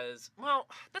 because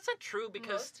that's not true.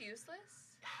 Because most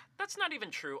useless. That's not even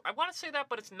true. I want to say that,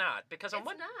 but it's not. Because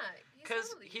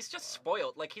because he's just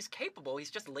spoiled. Like, he's capable.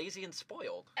 He's just lazy and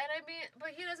spoiled. And I mean, but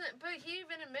he doesn't. But he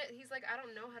even he's like, I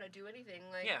don't know how to do anything.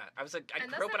 Like, yeah, I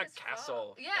grew up in a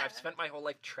castle. Yeah, I've spent my whole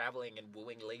life traveling and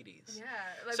wooing ladies.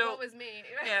 Yeah, what was me?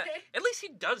 Yeah, at least he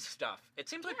does stuff. It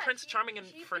seems like Prince Charming and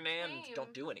Ferdinand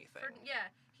don't do anything.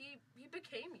 He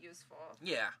became useful.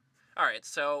 Yeah. All right,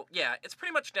 so, it's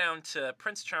pretty much down to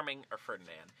Prince Charming or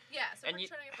Ferdinand. Yeah, so Prince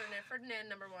Charming or Ferdinand. Ferdinand,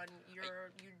 number one. You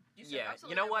absolutely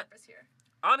you know what? Here.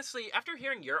 Honestly, after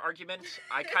hearing your argument,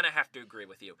 I kind of have to agree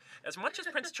with you. As much as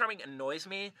Prince Charming annoys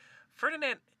me,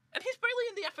 Ferdinand... And he's barely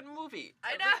in the effing movie.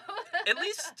 I know.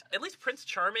 At least Prince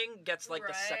Charming gets, the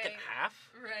second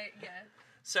half. Right, yeah.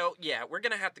 So, we're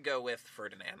going to have to go with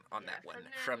Ferdinand on that one.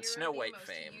 Ferdinand, from Snow White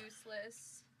fame.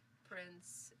 Useless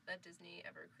prince that Disney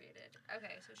ever created.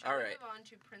 Okay, so shall we move on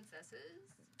to princesses?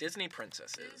 Disney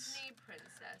princesses. Disney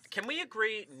princess. Can we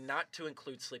agree not to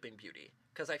include Sleeping Beauty?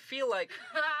 Because I feel like...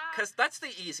 Because that's the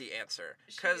easy answer.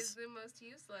 She is the most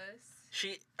useless.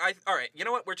 All right, you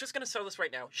know what? We're just going to settle this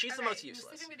right now. She's the most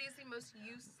useless. Sleeping Beauty is the most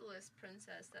useless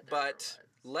princess that there ever was.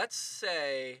 Let's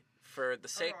say, for the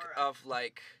sake of,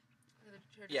 Aurora.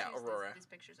 These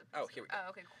pictures of here we go. Oh,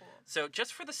 okay, cool. So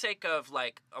just for the sake of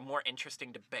a more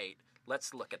interesting debate,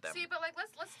 let's look at them. See, but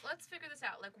let's figure this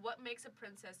out. What makes a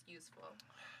princess useful?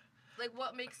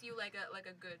 What makes you a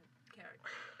good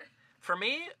character? For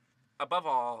me, above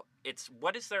all, it's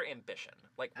what is their ambition?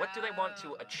 What do they want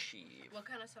to achieve? What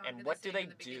kind of song and what do they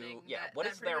do? Yeah, what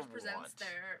is their want?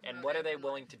 And what are they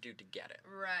willing to do to get it?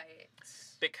 Right.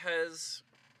 Because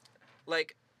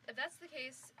if that's the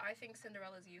case, I think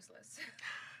Cinderella's useless.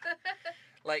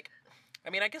 I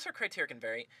guess her criteria can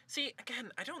vary. See,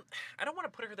 again, I don't want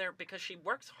to put her there because she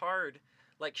works hard.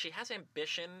 She has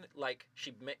ambition.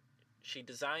 She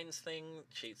designs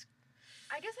things.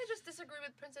 I guess I just disagree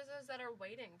with princesses that are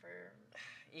waiting for.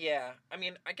 Yeah,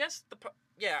 I guess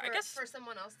for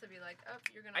someone else to be like, oh,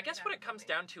 you're gonna. I guess what it comes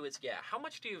down to is, how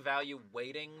much do you value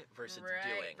waiting versus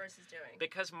doing? Versus doing.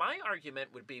 Because my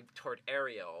argument would be toward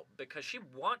Ariel, because she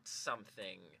wants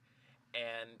something,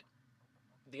 and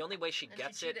the only way she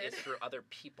gets it is through other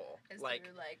people. Through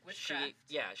witchcraft.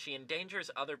 She endangers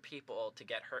other people to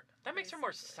get her. That makes her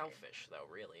more selfish, though,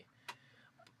 really.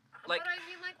 But I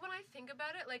mean, when I think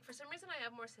about it, for some reason I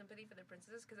have more sympathy for the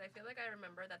princesses because I feel like I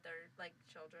remember that they're,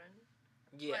 children.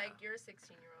 Yeah. Like, you're a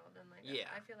 16-year-old, and, like, Yeah.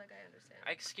 I feel like I understand.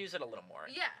 I excuse it a little more.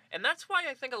 Yeah. And that's why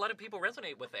I think a lot of people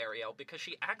resonate with Ariel, because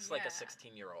she acts like a Yeah.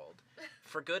 16-year-old.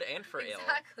 For good and for ill.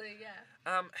 Exactly, yeah.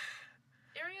 Um,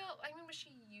 Ariel, I mean, was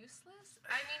she useless?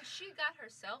 I mean, she got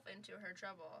herself into her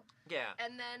trouble. yeah.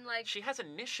 And then, like... She has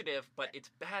initiative, but it's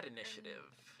bad initiative.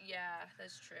 Yeah,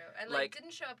 that's true. And, Like,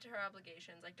 didn't show up to her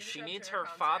obligations. Like, didn't She show up needs to her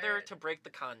father concert. to break the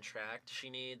contract. She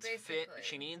needs Basically.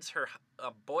 She needs her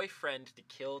boyfriend to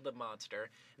kill the monster,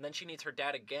 and then she needs her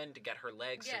dad again to get her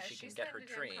legs so she can get her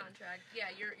dream. Contract. Yeah,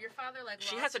 your father, like,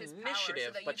 She lost has his initiative, power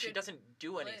so that but you she could doesn't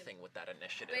do live. anything with that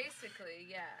initiative. Basically,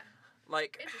 yeah.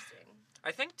 Like, Interesting.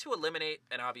 I think to eliminate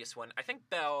an obvious one, I think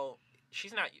Belle,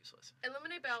 she's not useless.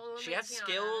 Eliminate Belle, eliminate She has Tiana.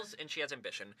 skills and she has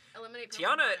ambition. Eliminate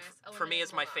Tiana, Pocahontas, for me,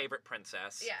 is my Mulan. favorite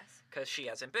princess. Yes. Because she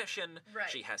has ambition, Right.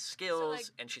 she has skills, like,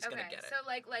 and she's gonna get it. So,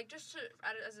 like, just to,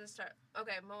 as a start,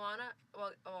 okay, Moana,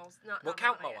 well, not We'll not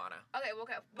count Moana. Moana. Yet. Okay, we'll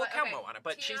count. We'll count okay. Moana,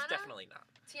 but she's Tiana- definitely not.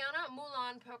 Tiana,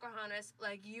 Mulan, Pocahontas,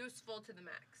 like, useful to the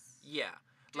max. Yeah.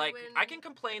 Like, Doing, I can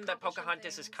complain that accomplishing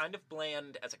Pocahontas is things. kind of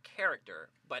bland as a character,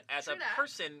 but as True a that.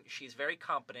 person, she's very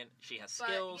competent, she has But,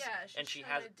 skills, yeah, she's and she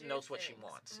trying to do knows what she things.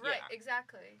 wants. Right, Yeah.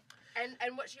 exactly.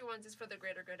 And what she wants is for the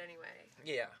greater good anyway.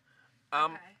 Yeah.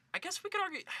 Okay. I guess we could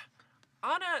argue...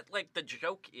 Anna, like, the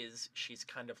joke is she's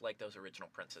kind of like those original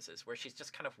princesses, where she's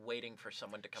just kind of waiting for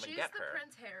someone to come and get She's the her.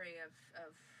 Prince Harry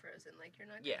of Frozen. Like, you're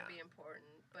not Yeah. gonna be important,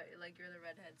 but, like, you're the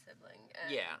redhead sibling.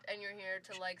 And, Yeah. And you're here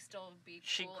to, like, still be cool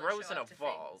She and grows show and up to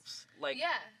evolves. Like, things.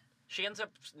 Yeah. she ends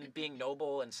up being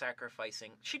noble and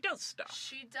sacrificing. She does stuff.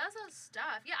 She does her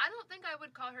stuff. Yeah, I don't think I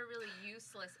would call her really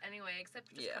useless anyway, except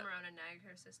to just Yeah. come around and nag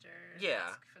her sister and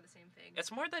Yeah. ask for the same thing.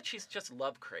 It's more that she's just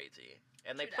love crazy.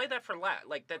 And they True play that. that for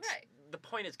like, that's... Right. The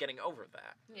point is getting over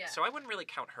that. Yeah. So I wouldn't really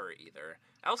count her either.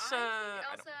 Elsa... I think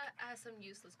I Elsa has some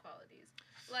useless qualities.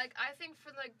 Like, I think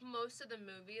for, like, most of the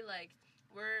movie, like,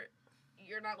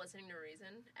 you're not listening to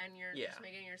reason, and you're Yeah. just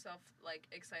making yourself, like,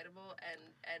 excitable, and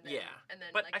then, Yeah. and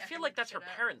then, But like, I feel effing like that's her shit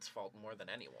up. parents' fault more than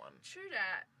anyone. True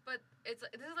that, but this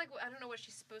is like, I don't know what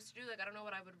she's supposed to do. Like, I don't know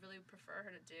what I would really prefer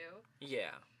her to do.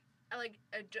 Yeah.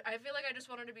 I feel like I just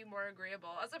want her to be more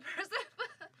agreeable as a person.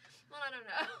 Well, I don't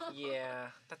know.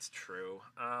 Yeah, that's true.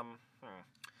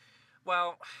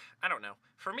 Well, I don't know.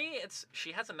 For me, it's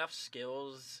she has enough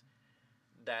skills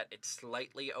that it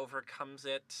slightly overcomes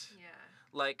it. Yeah.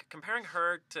 Like, comparing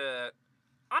her to...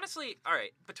 Honestly,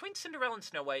 alright, between Cinderella and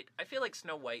Snow White, I feel like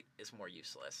Snow White is more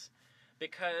useless.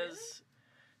 Because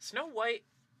Snow White,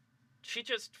 she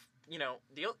just,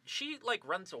 she, like,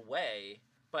 runs away,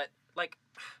 but, like,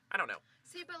 I don't know.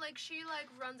 See, but, like, she, like,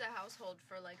 runs a household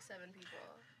for, like, 7 people.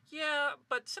 Yeah,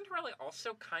 but Cinderella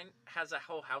also has a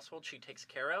whole household she takes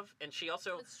care of, and she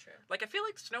also... That's true. Like, I feel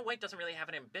like Snow White doesn't really have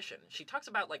an ambition. She talks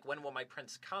about, like, when will my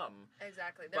prince come?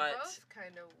 Exactly. They're But- both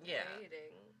kind of yeah.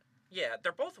 waiting. Yeah,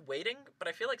 they're both waiting, but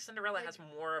I feel like Cinderella Like- has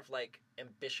more of, like,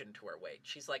 ambition to her wait.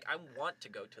 She's like, I want to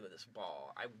go to this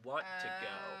ball. I want to go.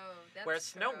 Oh, that's Whereas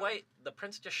Snow true. White, the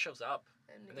prince just shows up,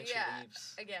 and then yeah, she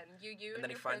leaves. again, you And then and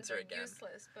he your finds friends her are again.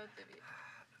 useless, both of you.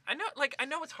 I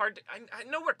know it's hard to... I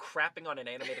know we're crapping on an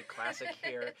animated classic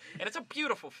here, and it's a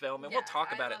beautiful film, and Yeah, we'll talk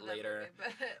I about it love that later.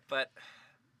 movie, But...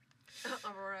 but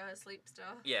Aurora asleep still.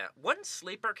 Yeah, one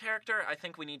sleeper character I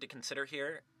think we need to consider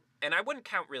here, and I wouldn't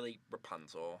count really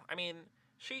Rapunzel. I mean,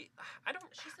 she's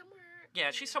somewhere...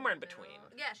 Yeah, she's somewhere in the middle. between.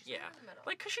 Yeah, she's somewhere in the middle.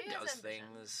 Like, 'cause she has does ambition.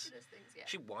 things. She does things, yeah.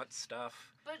 She wants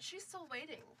stuff. But she's still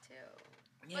waiting, too.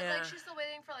 Yeah. But, like, she's still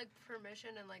waiting for, like, permission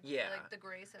and, like, Yeah. the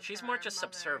grace of She's her more just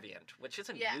mother. subservient, which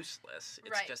isn't Yeah. useless.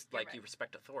 It's Right, just, you're like, right. you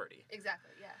respect authority.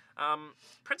 Exactly, yeah.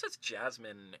 Princess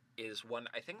Jasmine is one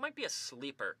I think might be a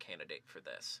sleeper candidate for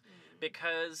this. Mm.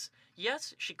 Because,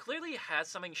 yes, she clearly has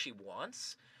something she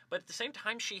wants, but at the same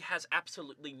time, she has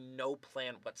absolutely no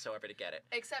plan whatsoever to get it.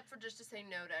 Except for just to say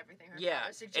no to everything her Yeah,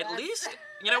 father suggests. at least,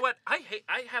 you know what, I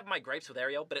have my gripes with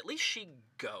Ariel, but at least she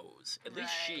goes. At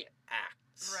least she Right. acts.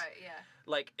 Right, yeah.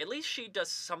 Like, at least she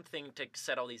does something to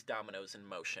set all these dominoes in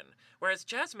motion. Whereas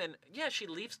Jasmine, yeah, she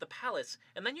leaves the palace,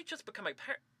 and then you just become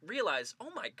realize, oh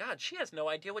my god, she has no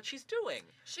idea what she's doing.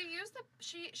 She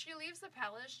leaves the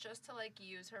palace just to, like,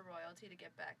 use her royalty to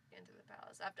get back into the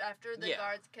palace. After the Yeah.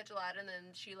 guards catch Aladdin,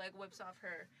 and she, like, whips off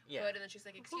her Yeah. hood, and then she's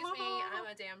like, excuse me, I'm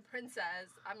a damn princess.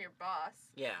 I'm your boss.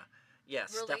 Yeah. Yeah,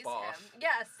 Release step off. him.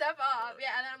 Yeah, step off.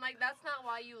 Yeah, and then I'm like, that's not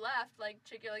why you left. Like,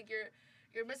 chick,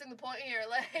 you're missing the point here.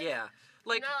 Like, Yeah.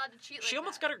 Like, you're not allowed to cheat like she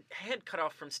almost that. got her head cut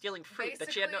off from stealing fruit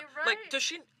that she had no... Basically, Like, right. does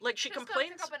she... Like, she Just gotta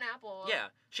complains... pick up an apple. Yeah,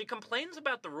 she complains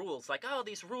about the rules, like, oh,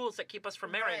 these rules that keep us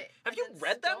from marrying. Right. Have And you then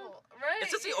read them? stole. Right.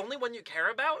 Is this the only one you care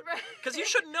about? Right. Because you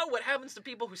should know what happens to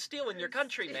people who steal in your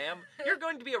country, ma'am. You're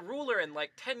going to be a ruler in,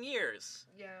 like, 10 years.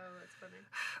 Yeah, that's funny.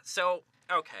 So,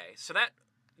 Okay, so that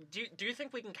do you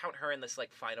think we can count her in this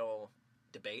like final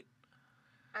debate?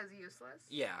 As useless?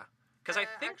 Yeah, because I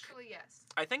think actually yes.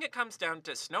 I think it comes down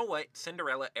to Snow White,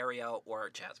 Cinderella, Ariel, or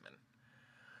Jasmine.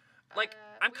 Like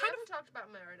I'm we kind haven't talked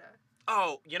about Merida.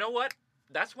 Oh, you know what?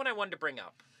 That's what I wanted to bring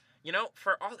up. You know,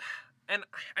 for all, and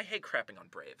I hate crapping on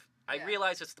Brave. I Yeah.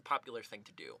 realize it's the popular thing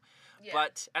to do, Yeah.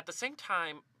 but at the same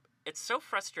time, it's so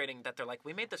frustrating that they're like,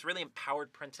 we made this really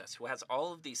empowered princess who has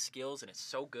all of these skills and is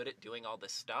so good at doing all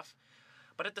this stuff.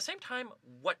 But at the same time,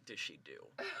 what does she do?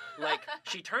 Like,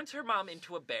 she turns her mom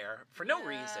into a bear for no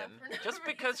reason, for no just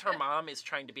because her reason. mom is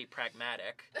trying to be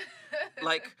pragmatic.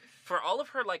 Like, for all of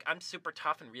her, like, I'm super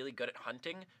tough and really good at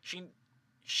hunting,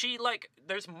 she like,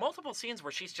 there's multiple scenes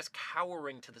where she's just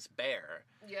cowering to this bear.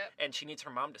 Yep. And she needs her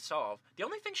mom to solve. The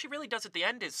only thing she really does at the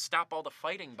end is stop all the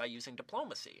fighting by using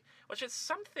diplomacy, which is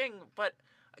something, but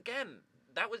again,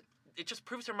 it just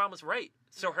proves her mom was right.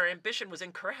 So her ambition was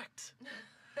incorrect.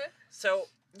 So,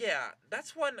 yeah,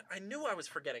 that's one. I knew I was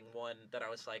forgetting one that I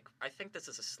was like, I think this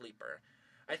is a sleeper.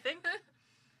 I think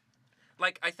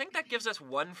that gives us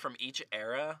one from each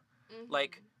era. Mm-hmm.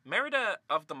 Like, Merida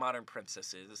of the modern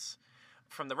princesses,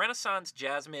 from the Renaissance,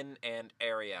 Jasmine and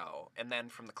Ariel, and then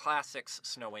from the classics,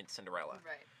 Snow White and Cinderella.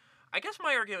 Right. I guess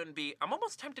my argument would be, I'm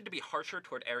almost tempted to be harsher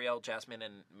toward Ariel, Jasmine,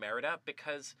 and Merida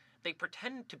because they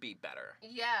pretend to be better.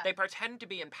 Yeah. They pretend to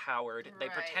be empowered. They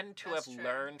Right, pretend to that's have true.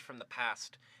 learned from the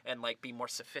past and like be more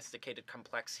sophisticated,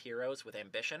 complex heroes with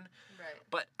ambition. Right.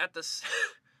 But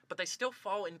but they still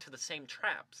fall into the same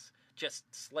traps, just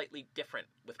slightly different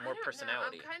with more I don't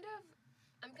personality. know.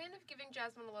 I'm kind of giving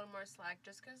Jasmine a little more slack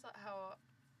just because how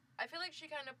I feel like she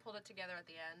kind of pulled it together at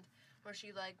the end, where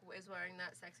she like is wearing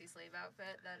that sexy slave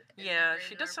outfit that is Yeah, ingrained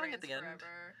she in does our something at the brains end.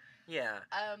 forever. Yeah.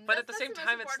 That's But at the same most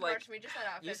time, it's important part like to me, just that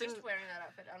outfit, using- just wearing that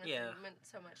outfit honestly Yeah. meant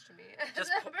so much to me.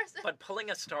 Just as a person. But pulling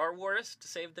a Star Wars to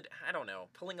save the I don't know,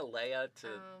 pulling a Leia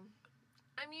to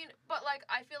I mean, but like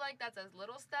I feel like that's a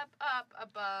little step up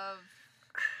above.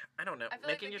 I don't know, I feel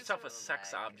like making that gives yourself her a a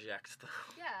sex leg. object though.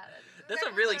 Yeah. That's a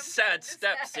exactly really what I'm trying sad to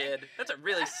step, say. Sid. That's a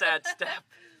really sad step.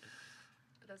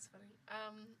 That's funny.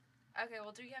 Okay,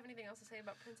 well, do you have anything else to say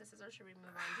about princesses, or should we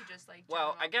move on to just like?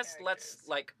 Well, general I guess let's characters?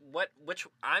 like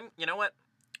you know what?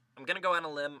 I'm gonna go on a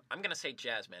limb. I'm gonna say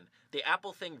Jasmine. The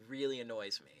apple thing really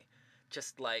annoys me.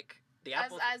 Just like the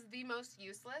apple. As the most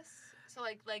useless. So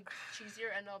like she's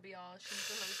your end all be all. She's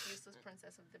the most useless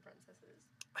princess of the princesses.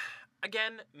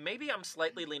 Again, maybe I'm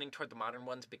slightly leaning toward the modern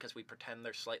ones because we pretend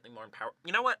they're slightly more empowered.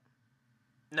 You know what?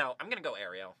 No, I'm gonna go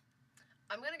Ariel.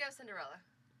 I'm gonna go Cinderella.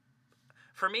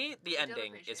 For me, the I don't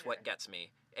ending appreciate is what her. gets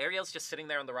me. Ariel's just sitting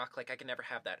there on the rock like, I can never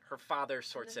have that. Her father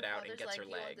sorts then it her out and father's gets like, her "You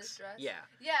want legs. this dress?" Yeah.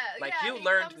 Yeah, Like, yeah, you he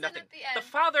learned comes in nothing. at the end. The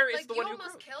father is Like, the you one who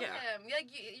almost grew. killed Yeah. him. Like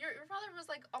your father was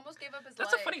like almost gave up his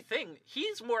That's life. a funny thing.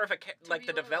 He's more of a like be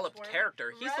the a little developed smarter.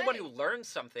 character. He's the one who Right. learned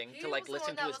something He to like was the listen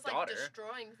one to that his was, daughter. Like,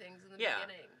 destroying things in the Yeah.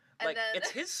 beginning. And Like then, it's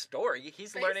his story.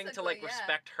 He's learning to like Basically, yeah.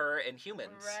 respect her and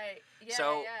humans. Right. Yeah.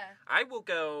 So- yeah. I will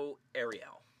go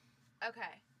Ariel.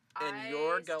 Okay. And I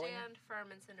you're going- stand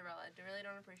firm in Cinderella. I really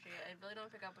don't appreciate it. I really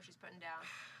don't pick up what she's putting down.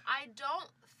 I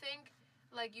don't think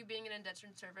like you being an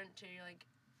indentured servant to your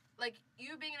like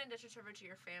you being an indentured servant to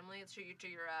your family, to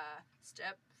your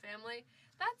step family.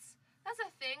 That's a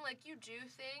thing. Like you do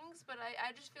things, but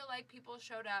I just feel like people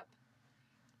showed up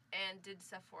and did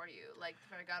stuff for you, like the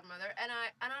fairy godmother. And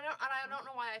I don't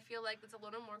know why I feel like it's a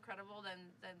little more credible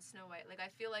than Snow White. Like I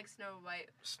feel like Snow White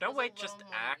was White a just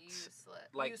little more acts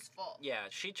like useful. yeah.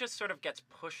 She just sort of gets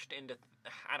pushed into.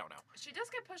 I don't know. She does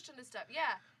get pushed into stuff,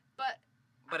 yeah. But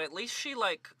But at least she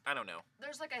like I don't know.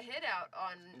 there's like a hit out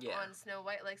on Yeah. Snow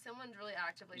White. Like someone's really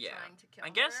actively Yeah. trying to kill her. I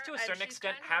guess to a and certain she's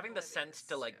extent, kind of having the sense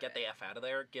to like oblivious get the it. f out of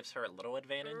there gives her a little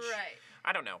advantage. Right.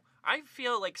 I don't know. I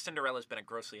feel like Cinderella's been a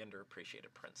grossly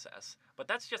underappreciated princess, but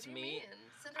that's just What do you me. mean?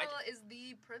 Cinderella is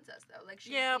the princess though. Like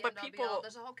she's Yeah, the but end all be people- all.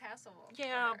 There's a whole castle. for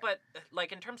Yeah, her. but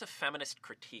like in terms of feminist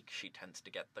critique, she tends to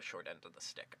get the short end of the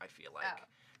stick. I feel like, Oh.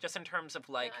 just in terms of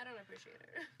No, like, I don't appreciate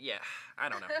her. yeah, I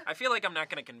don't know. I feel like I'm not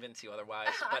going to convince you otherwise.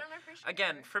 I But don't appreciate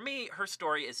again, her. for me, her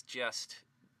story is just,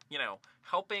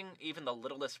 helping even the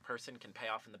littlest person can pay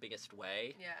off in the biggest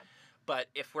way. Yeah. But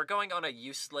if we're going on a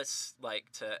useless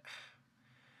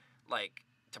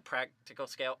to practical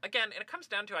scale, again, and it comes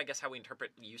down to I guess how we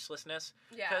interpret uselessness.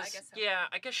 Yeah, I 'Cause, guess so. yeah,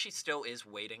 I guess she still is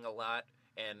waiting a lot,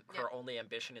 and her Yeah. only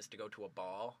ambition is to go to a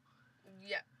ball.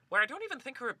 Yeah. Where I don't even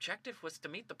think her objective was to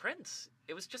meet the prince.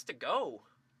 It was just to go.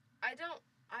 I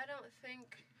don't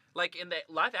think. Like in the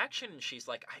live action, she's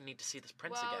like, I need to see this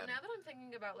prince well, again. now that I'm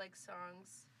thinking about like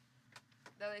songs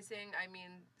though they sing, I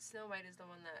mean, Snow White is the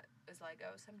one that is like,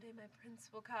 oh, someday my prince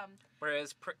will come.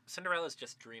 Whereas Cinderella's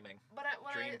just dreaming. But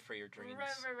Dream for your dreams.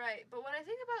 Right. But when I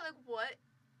think about, like, what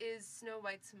is Snow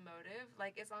White's motive,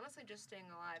 like, it's honestly just staying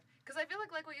alive. Because I feel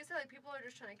like what you said, like, people are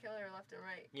just trying to kill her left and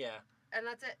right. Yeah. And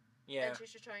that's it. Yeah. And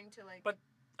she's just trying to, like... But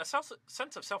a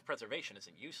sense of self-preservation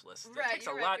isn't useless. Right, it takes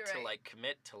a lot to, right. like,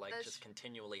 commit to, like, just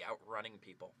continually outrunning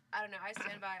people. I don't know. I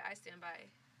stand by.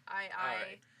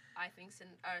 I think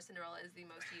Cinderella is the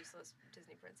most useless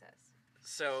Disney princess.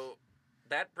 So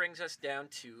that brings us down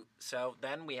to... So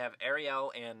then we have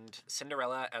Ariel and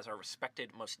Cinderella as our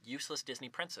respected most useless Disney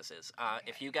princesses. Okay.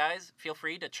 If you guys feel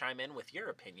free to chime in with your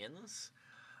opinions.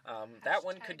 That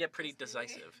one could get pretty Disney.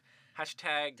 decisive.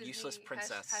 Hashtag Disney, useless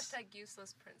princess. Hashtag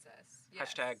useless princess.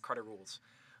 Yes. Hashtag Carter rules.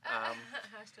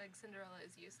 Hashtag Cinderella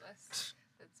is useless.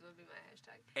 That would be my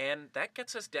hashtag. And that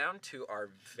gets us down to our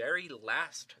very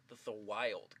last The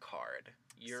Wild card.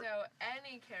 So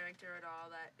any character at all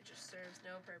that just serves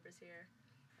no purpose here,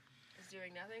 is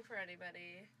doing nothing for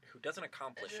anybody, who doesn't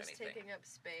accomplish just anything. taking up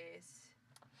space.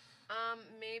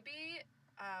 Maybe.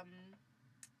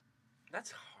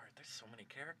 That's hard. There's so many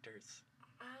characters.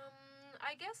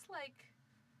 I guess like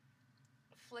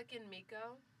Flick and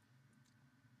Miko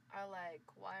are like,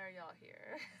 why are y'all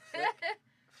here?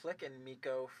 Flick and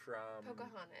Miko from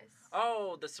Pocahontas.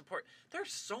 Oh, the support.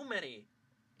 There's so many.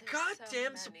 There's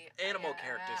Goddamn so many. animal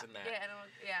characters in that.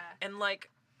 Yeah. And like,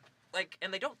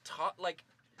 and they don't talk like.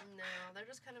 No, they're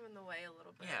just kind of in the way a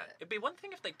little bit. Yeah, it'd be one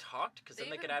thing if they talked, because then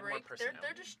they could add more personality.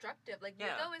 They're destructive. Like,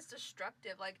 Yeah. Miko is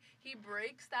destructive. Like, he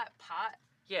breaks that pot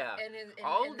Yeah. in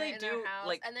do, their house,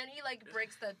 like, and then he, like,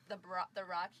 breaks the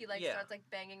rock. He, like, Yeah. starts, like,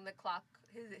 banging the clock,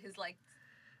 his like...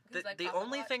 The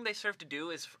only thing they serve to do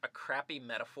is a crappy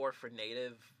metaphor for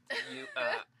native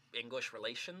English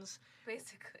relations.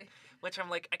 Basically. Which I'm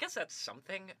like, I guess that's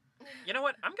something. You know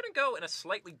what? I'm going to go in a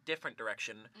slightly different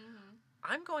direction. Mm-hmm.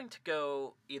 I'm going to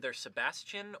go either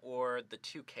Sebastian or the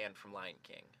toucan from Lion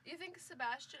King. You think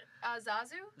Sebastian...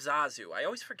 Zazu? Zazu. I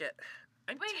always forget.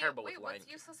 I'm terrible with Lion what's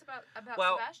King. useless about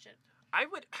Sebastian? I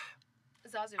would...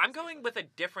 Zazu. I'm going with a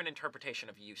different interpretation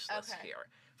of useless Okay. here.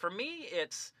 For me,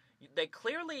 it's... They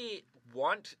clearly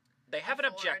want... They have an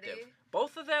objective. Authority.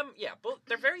 Both of them,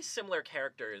 they're very similar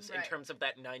characters in Right. terms of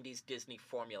that 90s Disney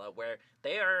formula where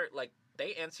they are, like,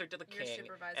 they answer to the Your king,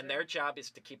 supervisor. and their job is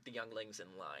to keep the younglings in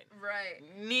line. Right.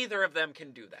 Neither of them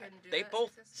can do that. Couldn't do They that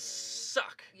both successfully.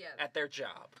 suck Yeah. at their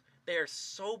job. They are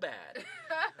so bad.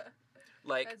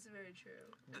 Like, That's very true.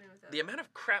 I agree with that. the amount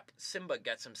of crap Simba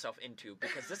gets himself into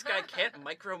because this guy can't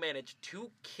micromanage 2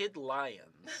 kid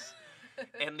lions.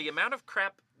 And the amount of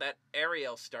crap that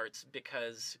Ariel starts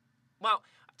because, well,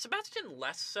 Sebastian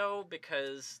less so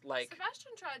because, like...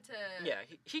 Sebastian tried to... Yeah,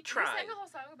 he He tried. sang a whole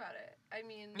song about it. I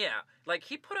mean... Yeah, like,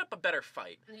 he put up a better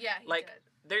fight. Yeah, he Like, did.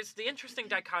 there's the interesting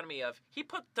dichotomy of,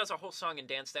 does a whole song and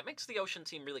dance that makes the ocean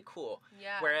seem really cool.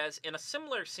 Yeah. Whereas in a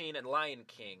similar scene in Lion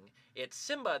King, it's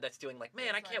Simba that's doing like,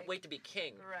 man, It's I can't like- wait to be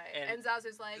king. Right. And And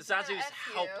Zazu's like... Zazu's "Yeah, F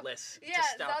you." helpless Yeah, to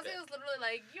stop Zazu it. was literally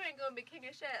like, you ain't gonna be king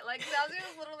of shit. Like, Zazu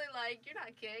was literally like, you're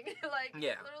not king. Like,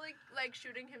 Yeah. literally, like,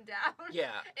 shooting him down.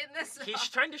 Yeah. In this song. He's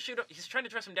trying to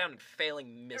dress him down and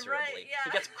failing miserably. yeah. He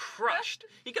gets crushed.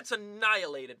 He gets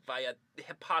annihilated by a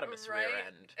hippopotamus rear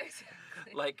end.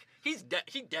 Exactly. Like, he's dead.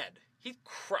 He's dead. He's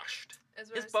crushed. As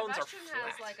his whereas bones are Sebastian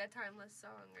has, flat. like, a timeless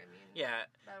song. I mean... Yeah.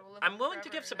 that will live I'm on willing to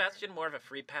forever give and Sebastian more of a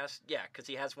free pass, because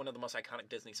he has one of the most iconic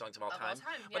Disney songs of all ever. time. Of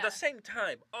all time, But at yeah. the same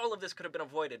time, all of this could have been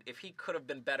avoided if he could have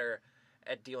been better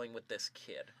at dealing with this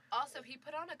kid. Also, he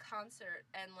put on a concert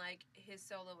and, like, his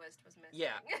soloist was missing.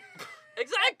 Yeah.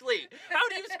 Exactly! How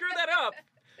do you screw that up?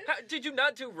 Did you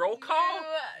not do roll call?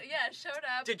 You, showed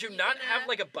up. Did you not have,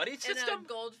 like, a buddy in system? a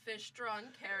goldfish-drawn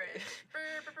carriage.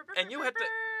 And you had to...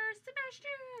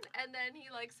 Sebastian! And then he,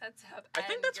 like, sets up I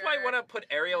think that's why I want to put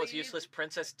Ariel as lead- useless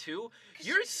princess too. 'Cause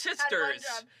Your she had one sisters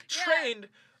job. Yeah. trained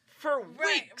for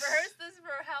Right, weeks. rehearsed this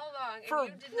for how long? For and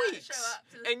you did not weeks. show up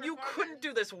to this And you couldn't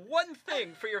do this one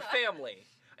thing for your family.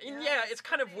 And Yeah, it's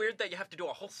kind of funny. weird that you have to do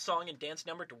a whole song and dance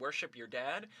number to worship your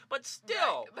dad, but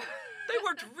still, Right. they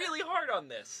worked really hard on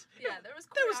this. Yeah, there was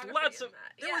There was choreography lots in of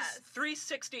that. there Yes. was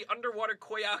 360 underwater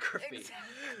choreography.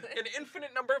 Exactly. An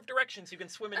infinite number of directions you can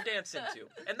swim and dance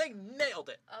into. And they nailed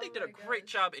it. Oh They did a my great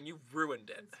gosh. job and you ruined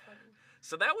it. That's funny.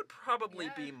 So that would probably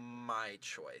Yeah. be my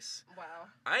choice. Wow.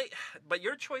 But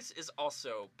your choice is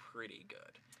also pretty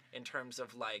good in terms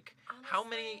of like how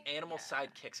many Honestly, animal yeah.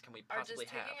 sidekicks can we Are possibly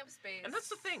just have? taking up space. And that's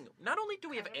the thing. Not only do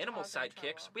we have Kind of animal causing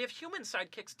sidekicks, trouble. we have human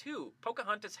sidekicks too.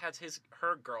 Pocahontas has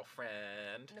her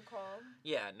girlfriend. Nicole.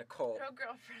 Yeah, Nicole. Her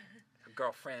girlfriend. Her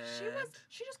girlfriend.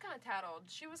 She just kind of tattled.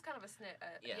 She was kind of a snit.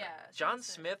 Yeah. Yeah. John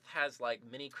Smith has like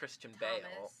mini Christian Bale.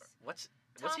 Thomas. What's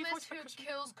he Thomas for? who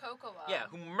kills Cocoa. Yeah,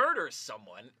 who murders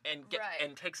someone and Right.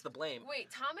 and takes the blame. Wait,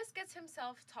 Thomas gets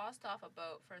himself tossed off a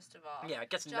boat first of all. Yeah,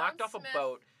 gets John knocked off Smith, a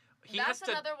boat. That's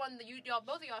another one that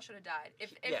both of y'all should have died.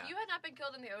 If Yeah. you had not been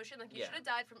killed in the ocean, like you Yeah. should have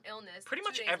died from illness. Pretty 2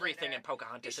 much days everything later. in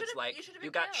Pocahontas, You it's like should've been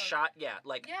you got killed. shot. Yeah,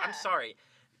 like Yeah. I'm sorry,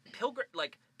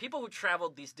 like people who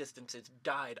traveled these distances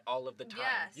died all of the time.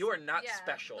 Yes. You are not Yeah,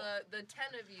 special. The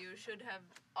 10 of you should have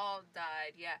all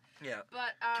died. Yeah. Yeah.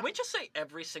 But Can we just say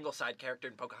every single side character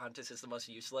in Pocahontas is the most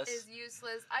useless? is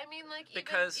useless. I mean, like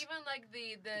Because even like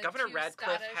the Governor two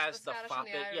Radcliffe Scottish, has the the Scottish fop-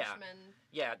 and the yeah. Irishman.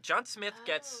 Yeah, John Smith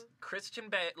gets Oh. Christian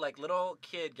Bale, like little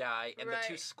kid guy, and the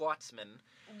two Right. Scotsmen.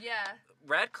 Yeah.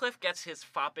 Radcliffe gets his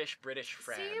foppish British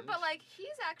friend. See, but like he's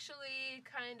actually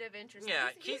kind of interesting. Yeah,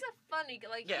 he's a funny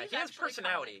like. Yeah, he's he has actually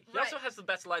personality. comic. He also has the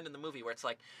best line in the movie where it's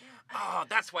like, "Oh,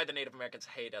 that's why the Native Americans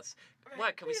hate us. Right.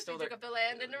 What, can we steal took their..." up the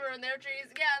land and ruin their trees?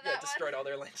 Yeah, that Yeah, one. destroyed all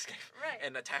their landscape Right.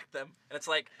 and attacked them. And it's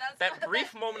like That's that what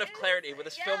brief that moment of is. clarity where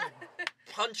this film Yeah.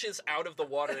 punches out of the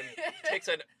water and takes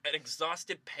an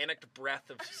exhausted, panicked breath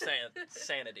of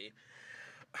sanity.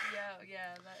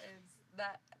 Yeah,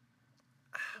 that.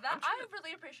 I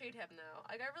really appreciate him though.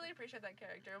 Like I really appreciate that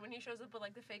character when he shows up with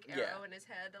like the fake arrow Yeah. in his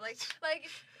head. Like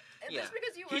Yeah. just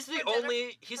because you He's work the for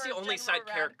only General side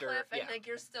character. Radcliffe Yeah. and like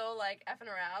you're still like effing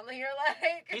around. Like, you're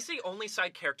like He's the only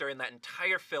side character in that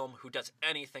entire film who does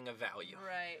anything of value.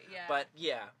 right. Yeah. But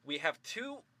yeah, we have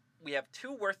two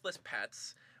worthless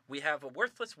pets. We have a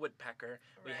worthless woodpecker.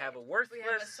 We have a worthless. We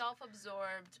have a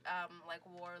self-absorbed like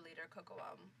war leader,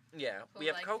 Kocoum. Yeah, Who, we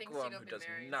have like, thinks Kocoum he'll who be does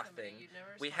marrying nothing. somebody you'd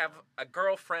never We saw. have a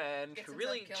girlfriend Gets who himself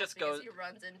really killed just because goes. he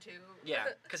runs into Yeah,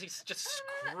 because he just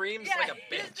screams Yeah, like a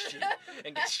he banshee just-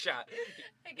 and gets shot.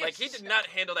 He Like gets he did shot. not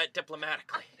handle that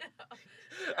diplomatically.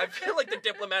 I feel like the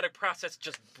diplomatic process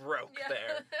just broke Yeah.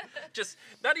 there. Just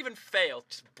not even failed,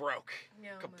 just broke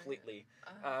Oh my completely.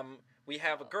 God. We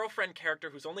have a Oh. girlfriend character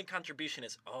whose only contribution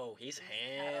is, oh, he's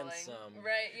Tattling. handsome.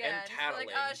 Right, yeah. And just tattling.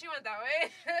 like, oh, she went that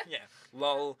way. Yeah,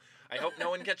 lol. I hope no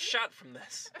one gets shot from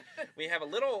this. We have a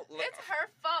little. It's her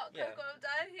fault. Yeah. Coco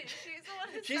died. She's the one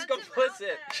who She's sent him out complicit.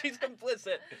 there. She's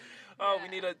complicit. Oh, Yeah. we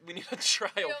need a trial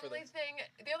for The this.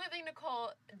 only thing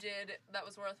Nicole did that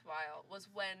was worthwhile was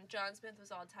when John Smith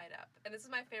was all tied up, and this is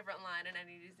my favorite line in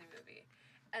any Disney movie.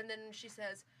 And then she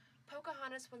says,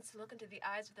 "Pocahontas wants to look into the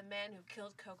eyes of the man who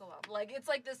killed Kocoum." Like it's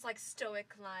like this like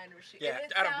stoic line where she Yeah,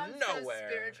 and it out of sounds nowhere.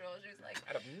 so spiritual. She's like,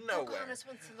 Out of nowhere. "Pocahontas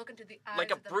wants to look into the eyes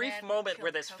Like a of the brief man who moment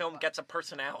where killed this film Kocoum." gets a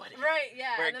personality. Right,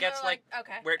 yeah. Where and it then gets they're like,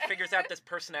 okay. where it figures out this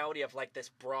personality of like this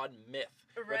broad myth,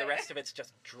 where the Right. rest of it's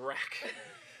just dreck.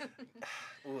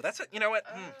 Ooh, that's a, you know what?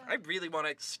 I really want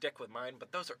to stick with mine,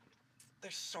 but there's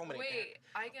so many. Wait,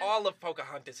 I guess. All of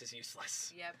Pocahontas is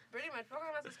useless. Yeah, pretty much.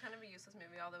 Pocahontas is kind of a useless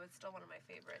movie, although it's still one of my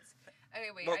favorites. Okay,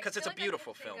 wait. Well, I 'cause it's feel a like I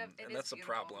beautiful can think film, of- it and is that's the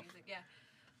beautiful problem. music, yeah.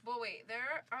 But wait,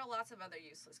 there are lots of other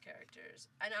useless characters,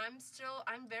 and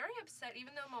I'm very upset.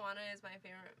 Even though Moana is my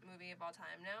favorite movie of all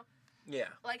time now, Yeah.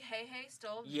 like Hey Hey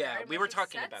still. Yeah, very we much were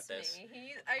talking upsets about this. Me.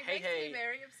 He Hey makes Hey- me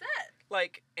very upset.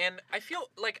 Like, and I feel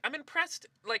like I'm impressed.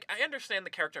 Like, I understand the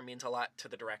character means a lot to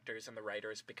the directors and the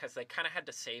writers because they kind of had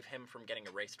to save him from getting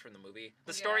erased from the movie.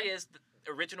 The story Yeah. is that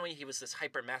originally he was this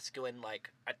hyper masculine, like,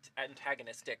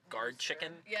 antagonistic guard Monster.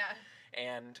 chicken, Yeah.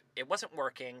 and it wasn't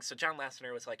working. So John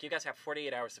Lasseter was like, "You guys have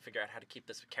 48 hours to figure out how to keep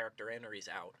this character in, or he's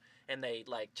out." And they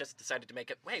like just decided to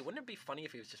make it. Wait, wouldn't it be funny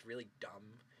if he was just really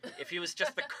dumb? If he was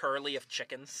just the curly of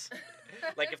chickens?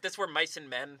 Like if this were Mice and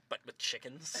Men, but with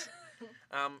chickens.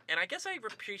 And I guess I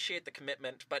appreciate the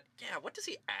commitment, but yeah, what does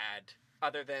he add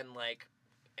other than like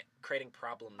creating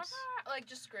problems? Like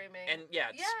just screaming. And yeah,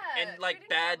 Yeah, and like creating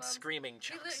bad problems. screaming He,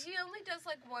 chunks. he only does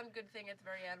like one good thing at the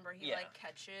very end where he Yeah. like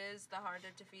catches the heart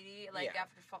of Tafiti like Yeah.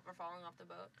 after we're falling off the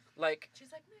boat. Like,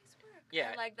 She's like, nice work. Yeah.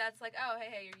 And, like that's like, oh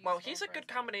hey, you're well, useful he's a for good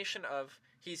second. combination of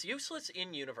he's useless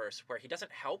in universe where he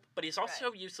doesn't help, but he's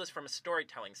also useless from a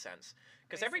storytelling sense.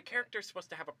 Because every Basically. character is supposed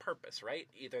to have a purpose, right?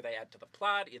 Either they add to the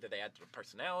plot, either they add to the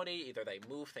personality, either they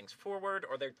move things forward,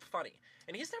 or they're funny.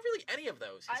 And he's not really any of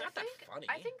those. He's not that funny.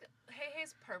 I think Hey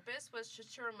Hey's purpose was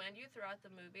just to remind you throughout the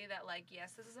movie that like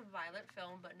yes, this is a violent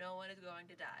film, but no one is going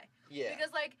to die. yeah.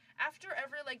 Because like after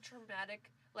every like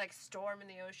traumatic like storm in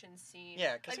the ocean scene,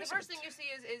 Yeah, 'cause like the there's first some- thing you see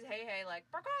is Hey Hey like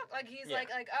bark, like he's Yeah.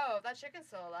 like oh that chicken's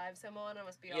still alive, so Moana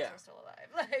must be Yeah. also still alive.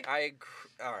 Like I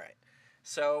agree. All right.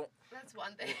 So that's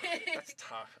one thing. that's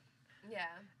tough. Yeah.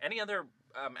 Any other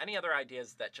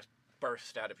ideas that just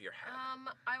burst out of your head?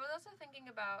 I was also thinking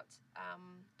about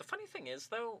The funny thing is,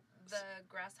 though. the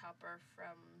grasshopper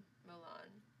from Mulan.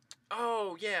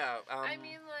 Oh yeah. I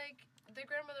mean, like the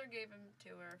grandmother gave him to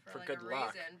her for like good a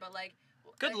luck. reason, but like.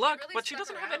 Good he luck, really but she stuck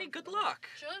doesn't have any around good for them. luck.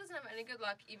 She really doesn't have any good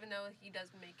luck, even though he does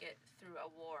make it through a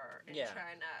war in Yeah.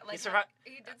 China. Like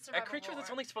he did A survive creature a war.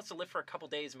 that's only supposed to live for a couple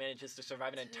days manages to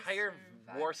survive an To entire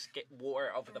survive.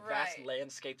 war over the vast Right.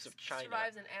 landscapes of China.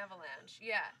 Survives an avalanche.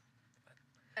 Yeah.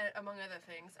 Among other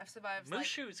things, I've survived.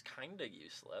 Mushu's kind of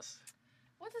useless.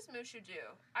 What does Mushu do?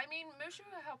 I mean, Mushu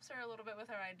helps her a little bit with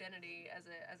her identity as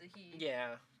a he.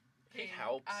 Yeah. He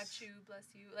helps. Achu, bless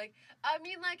you. Like, I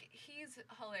mean, like, he's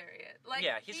hilarious. Like,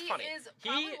 yeah, he's funny. He is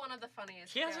probably one of the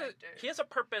funniest characters. He has a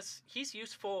purpose. He's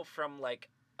useful from, like,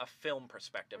 a film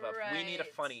perspective of we need a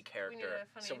funny character,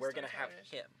 so we're going to have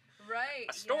him. Right.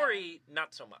 A story,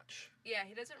 not so much. Yeah,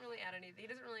 he doesn't really add anything.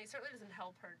 He certainly doesn't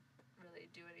help her really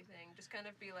do anything. Just kind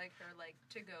of be like her, like,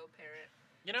 to-go parent.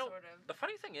 You know, sort of. The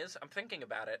funny thing is, I'm thinking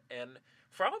about it, and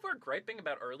for all of our griping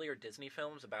about earlier Disney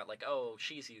films about, like, oh,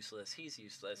 she's useless, he's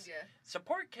useless, Yeah.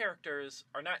 support characters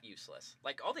are not useless.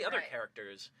 Like, all the other Right.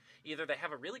 characters, either they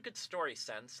have a really good story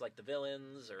sense, like the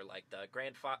villains, or like the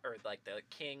grandfather, or like the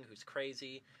king who's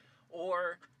crazy,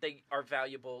 or they are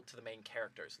valuable to the main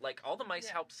characters. Like, all the mice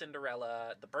Yeah. help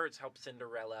Cinderella, the birds help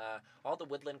Cinderella, all the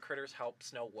woodland critters help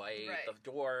Snow White, Right. the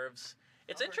dwarves.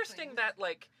 It's All her interesting queens. that,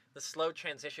 like, the slow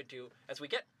transition to, as we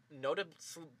get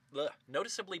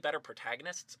noticeably better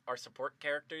protagonists, our support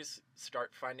characters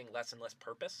start finding less and less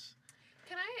purpose.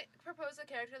 Can I propose a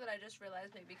character that I just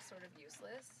realized may be sort of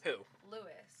useless? Who?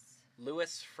 Lewis.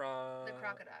 Lewis from... The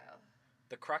crocodile.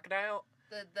 The crocodile?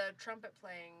 The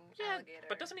trumpet-playing alligator.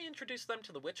 But doesn't he introduce them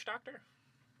to the witch doctor?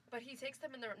 But he takes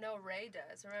them in the... No, Ray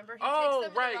does. Remember? He Oh,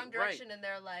 takes them right, in the wrong direction, right. and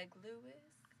they're like, Lewis?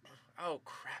 Oh,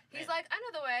 crap, man. He's like, I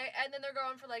know the way, and then they're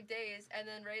going for, like, days, and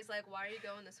then Ray's like, why are you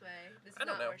going this way? This is I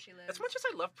don't not know. where she lives. As much as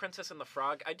I love Princess and the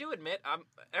Frog, I do admit,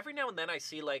 every now and then I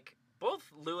see, like, both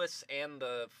Lewis and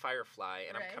the Firefly,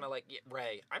 and Ray. I'm kind of like, yeah,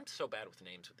 Ray, I'm so bad with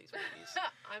names with these movies.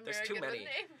 I'm There's very too good many. with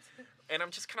names. And I'm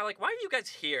just kind of like, why are you guys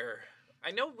here? I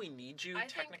know we need you, I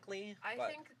think- technically, I but...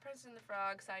 think Princess and the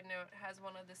Frog, side note, has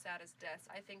one of the saddest deaths.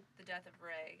 I think the death of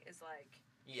Ray is, like...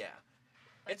 Yeah.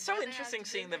 like, It's so why they have interesting to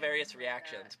seeing do the him various like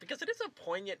reactions, that? because it is a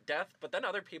poignant death, but then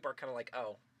other people are kind of like,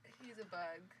 oh, He's a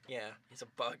bug. yeah, he's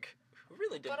a bug. Who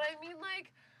really did But I mean,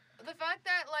 like, the fact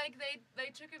that, like,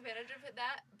 they took advantage of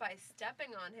that by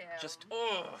stepping on him. just,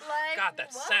 oh, like, God,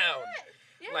 that what? sound.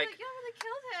 Yeah, like, like, yeah, they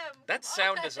killed him. That With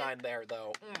sound authentic- design there,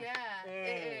 though. Yeah,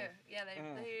 Mm. yeah,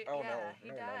 they Oh, yeah, no. he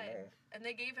No, no, died. no. And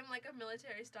they gave him, like, a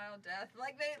military-style death.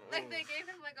 Like, they gave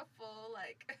him, like, a full,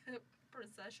 like,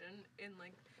 procession in,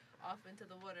 like, off into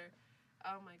the water.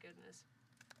 Oh, my goodness.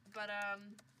 But, I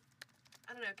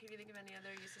don't know, can you think of any other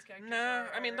useless characters? No,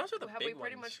 I mean, those are the have big we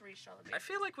pretty ones. much reached all the I bases?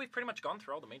 feel like we've pretty much gone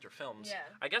through all the major films. Yeah.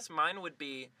 I guess mine would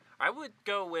be, I would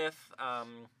go with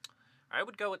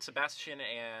Sebastian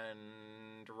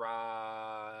and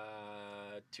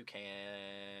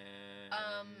Toucan.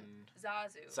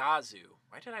 Zazu. Zazu.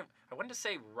 Why did I wanted to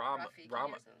say Rama. Rafiki or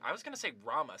Rama. something. I was gonna say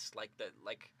Ramas, like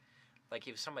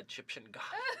he was some Egyptian god.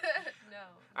 No.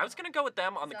 I was gonna go with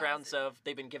them on the grounds Zazu. of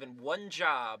they've been given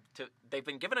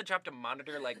a job to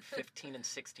monitor like 15 and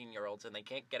 16-year-olds, and they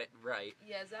can't get it right.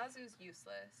 Yeah, Zazu's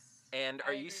useless. And I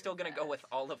are agree you still with gonna go that. with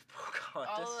all of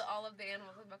Pocahontas? all of the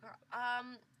animals in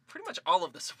Pocahontas. Pretty much all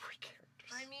of the support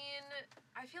characters. I mean,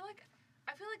 I feel like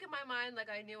in my mind, like,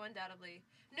 I knew undoubtedly.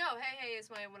 No, Hey Hey is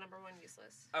my number one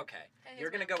useless. Okay, Hey you're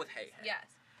Hey's gonna my go with number Hey one Hey. useless.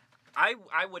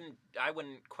 Yes. I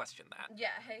wouldn't question that. Yeah,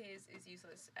 Hey Hey is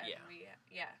useless. And Yeah.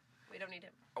 we don't need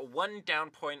him. A one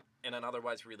down point in an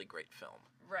otherwise really great film.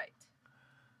 Right.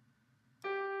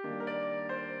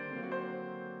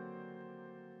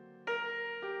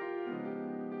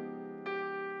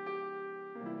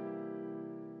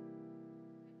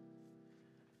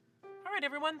 All right,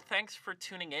 everyone. Thanks for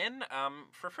tuning in.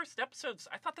 For first episodes,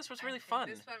 I thought this was really I think fun.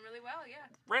 This went really well, yeah.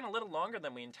 Ran a little longer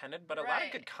than we intended, but a lot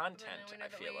of good Right. content, Well, now we know I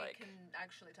that feel we like. can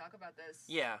actually talk about this.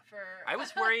 Yeah. For I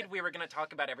was worried we were going to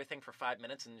talk about everything for 5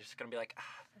 minutes and just going to be like,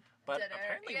 but Dead air.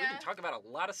 apparently we Yeah. can talk about a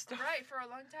lot of stuff. Right, for a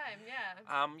long time, yeah.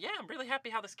 Yeah, I'm really happy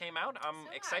how this came out. I'm So am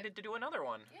I. excited to do another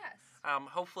one. Yes.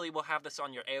 Hopefully we'll have this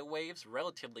on your airwaves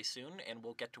relatively soon, and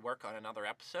we'll get to work on another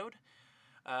episode.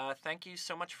 Thank you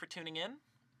so much for tuning in.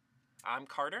 I'm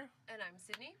Carter, And I'm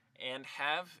Sydney. and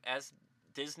have, as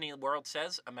Disney World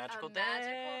says, a magical day.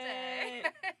 Magical day.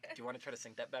 Do you want to try to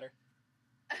sing that better?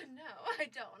 No, I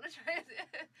don't want to try it.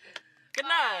 Good night.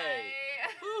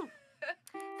 Bye. Woo.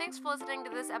 Thanks for listening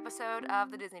to this episode of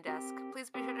The Disney Desk.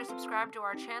 Please be sure to subscribe to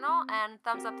our channel and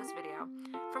thumbs up this video.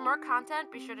 For more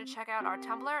content, be sure to check out our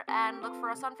Tumblr and look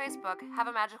for us on Facebook. Have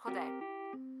a magical day.